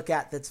look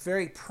at that's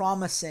very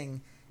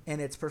promising in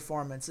its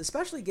performance,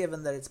 especially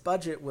given that its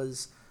budget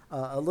was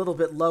a little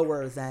bit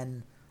lower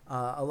than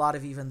a lot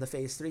of even the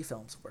Phase 3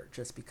 films were,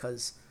 just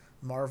because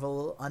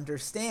Marvel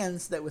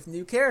understands that with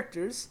new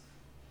characters,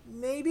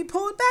 maybe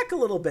pull it back a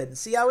little bit and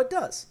see how it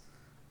does.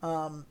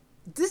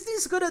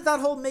 Disney's good at that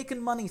whole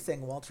making money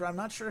thing, Walter. I'm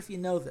not sure if you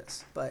know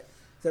this, but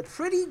they're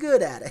pretty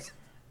good at it.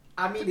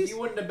 I mean, you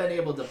wouldn't have been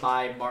able to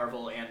buy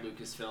Marvel and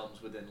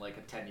Lucasfilms within like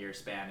a 10-year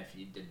span if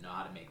you didn't know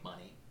how to make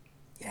money.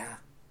 Yeah.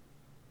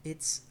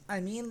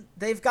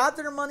 They've got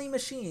their money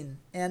machine,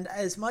 and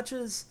as much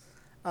as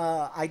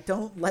I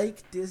don't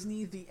like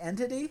Disney, the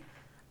entity,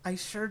 I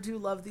sure do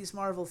love these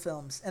Marvel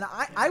films. And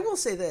I will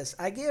say this,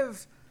 I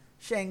give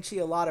Shang-Chi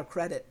a lot of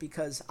credit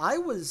because I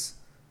was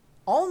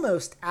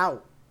almost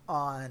out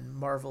on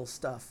Marvel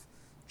stuff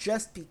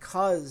just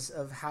because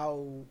of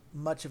how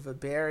much of a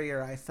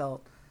barrier I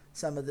felt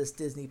some of this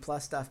Disney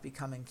Plus stuff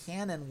becoming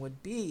canon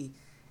would be.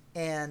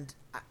 And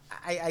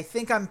I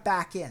think I'm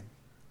back in.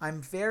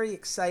 I'm very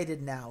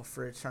excited now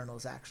for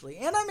Eternals, actually.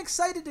 And I'm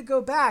excited to go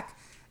back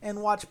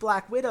and watch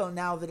Black Widow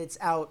now that it's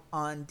out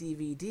on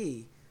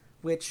DVD,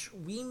 which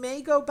we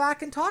may go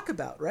back and talk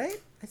about,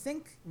 right? I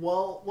think.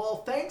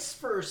 Well, thanks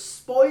for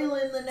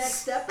spoiling the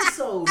next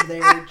episode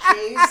there,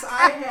 Chase.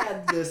 I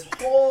had this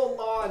whole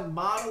long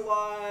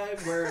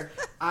monologue where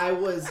I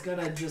was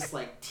gonna just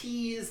like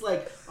tease,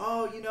 like,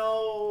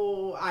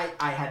 I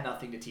had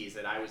nothing to tease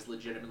it. I was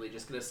legitimately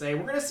just gonna say,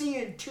 we're gonna see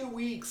you in 2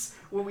 weeks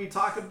when we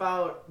talk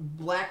about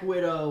Black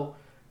Widow,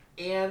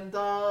 and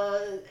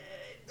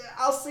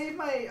I'll save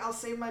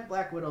my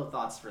Black Widow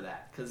thoughts for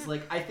that, because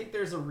like I think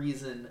there's a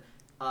reason.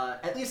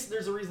 At least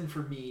there's a reason for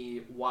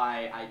me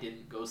why I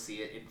didn't go see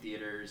it in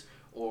theaters,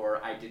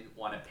 or I didn't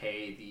want to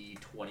pay the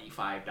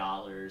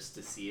 $25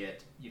 to see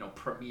it,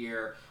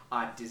 premiere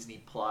on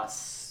Disney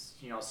Plus,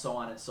 so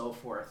on and so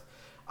forth.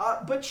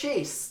 But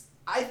Chase,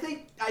 I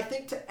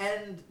think to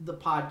end the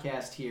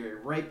podcast here,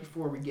 right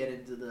before we get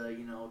into the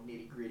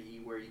nitty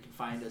gritty where you can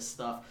find us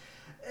stuff,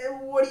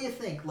 what do you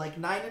think?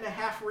 Like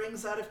 9.5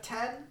 rings out of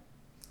 10?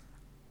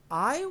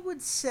 I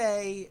would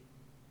say.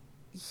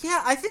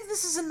 Yeah, I think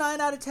this is a 9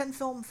 out of 10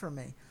 film for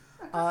me.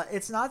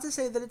 It's not to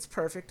say that it's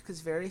perfect, because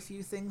very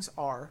few things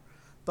are.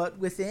 But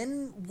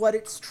within what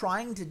it's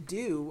trying to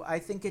do, I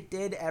think it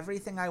did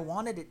everything I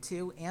wanted it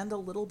to, and a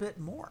little bit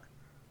more.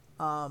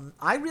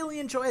 I really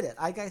enjoyed it.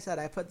 Like I said,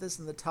 I put this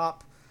in the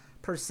top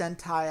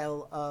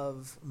percentile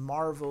of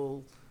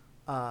Marvel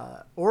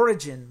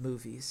origin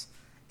movies.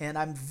 And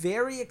I'm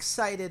very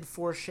excited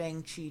for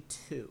Shang-Chi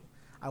 2.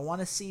 I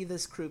want to see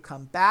this crew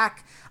come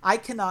back. I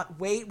cannot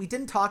wait. We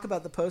didn't talk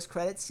about the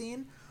post-credit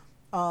scene.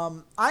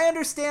 I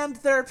understand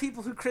there are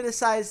people who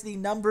criticize the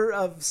number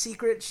of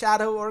secret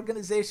shadow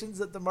organizations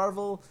that the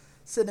Marvel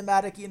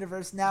Cinematic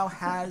Universe now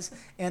has,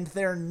 and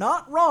they're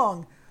not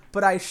wrong,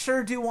 but I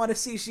sure do want to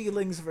see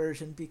Xi-Ling's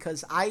version,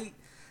 because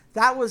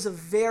that was a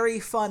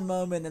very fun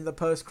moment in the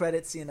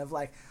post-credit scene of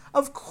like,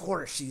 of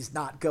course she's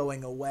not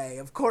going away.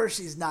 Of course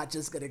she's not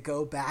just going to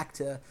go back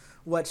to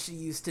what she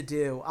used to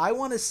do. I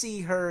want to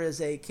see her as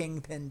a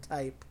Kingpin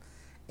type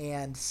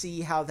and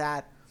see how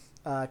that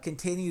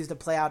continues to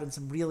play out in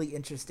some really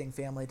interesting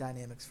family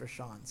dynamics for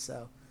Sean.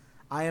 So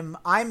I'm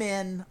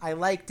in. I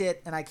liked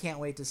it, and I can't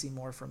wait to see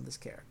more from this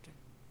character.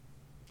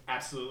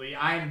 Absolutely.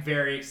 I'm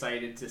very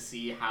excited to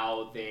see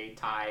how they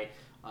tie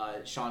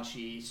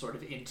Shang-Chi sort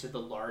of into the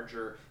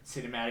larger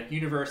cinematic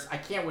universe. I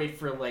can't wait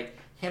for like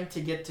him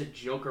to get to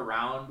joke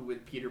around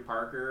with Peter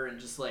Parker and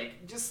just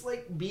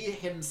like be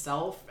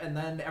himself, and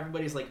then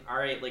everybody's like, all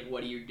right, like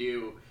what do you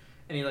do?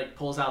 and he like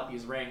pulls out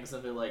these rings,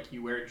 and they're like,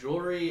 you wear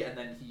jewelry, and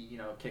then he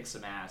kicks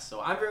some ass.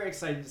 So I'm very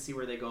excited to see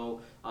where they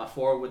go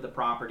forward with the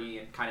property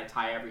and kind of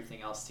tie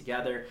everything else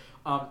together.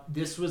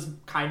 This was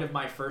kind of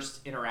my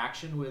first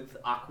interaction with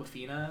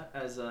Awkwafina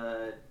as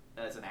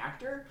an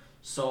actor,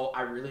 so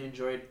I really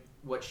enjoyed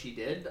what she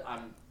did.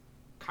 I'm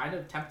kind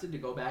of tempted to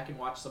go back and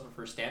watch some of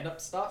her stand-up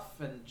stuff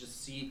and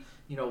just see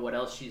what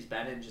else she's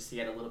been in, just to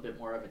get a little bit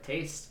more of a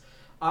taste.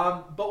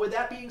 But with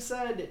that being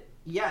said,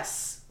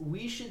 yes,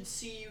 we should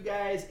see you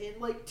guys in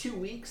like 2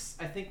 weeks.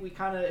 I think we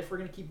kind of, if we're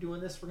going to keep doing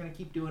this, we're going to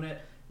keep doing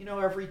it,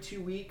 every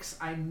 2 weeks.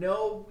 I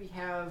know we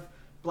have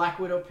Black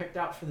Widow picked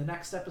out for the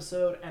next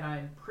episode, and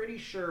I'm pretty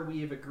sure we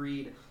have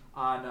agreed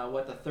on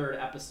what the third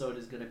episode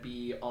is going to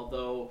be,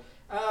 although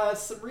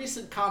some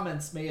recent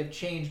comments may have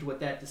changed what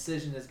that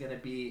decision is going to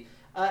be.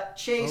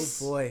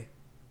 Chase. Oh boy.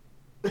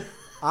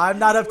 I'm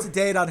not up to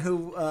date on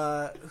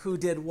who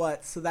did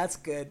what, so that's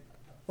good.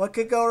 What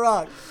could go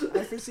wrong?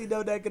 I foresee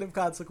no negative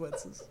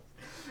consequences.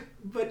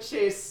 But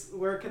Chase,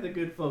 where can the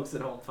good folks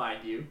at home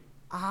find you?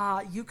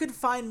 You can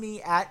find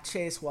me at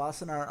Chase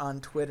Wassenar on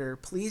Twitter.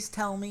 Please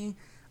tell me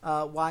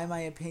why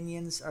my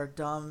opinions are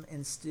dumb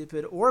and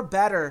stupid, or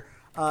better,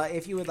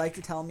 if you would like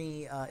to tell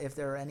me if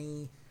there are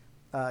any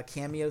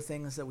cameo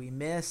things that we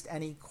missed,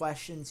 any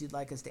questions you'd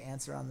like us to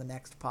answer on the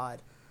next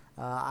pod.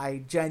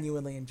 I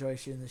genuinely enjoy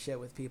shooting the shit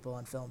with people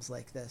on films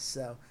like this,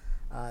 so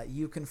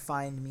you can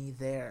find me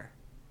there.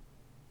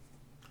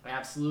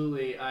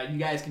 Absolutely. You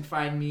guys can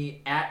find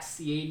me at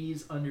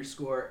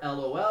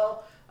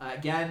C80s_LOL.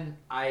 Again,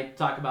 I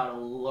talk about a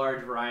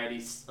large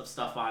variety of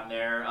stuff on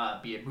there,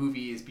 be it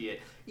movies, be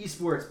it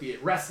esports, be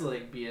it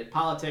wrestling, be it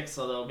politics,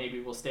 although maybe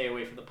we'll stay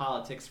away from the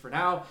politics for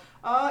now.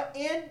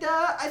 And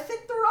I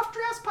think the Rough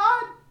Drafts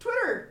Pod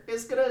Twitter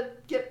is going to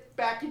get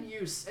back in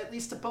use, at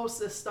least to post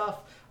this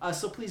stuff.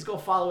 So please go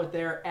follow it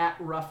there at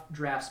Rough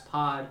Drafts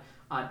Pod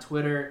on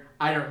Twitter.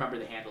 I don't remember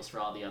the handles for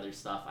all the other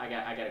stuff. I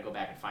got to go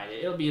back and find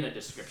it. It'll be in a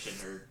description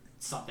or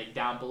something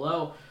down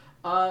below.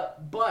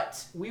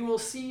 But we will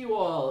see you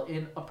all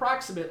in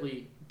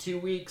approximately 2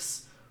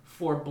 weeks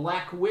for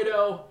Black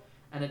Widow.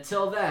 And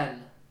until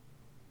then,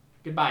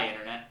 goodbye,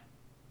 Internet.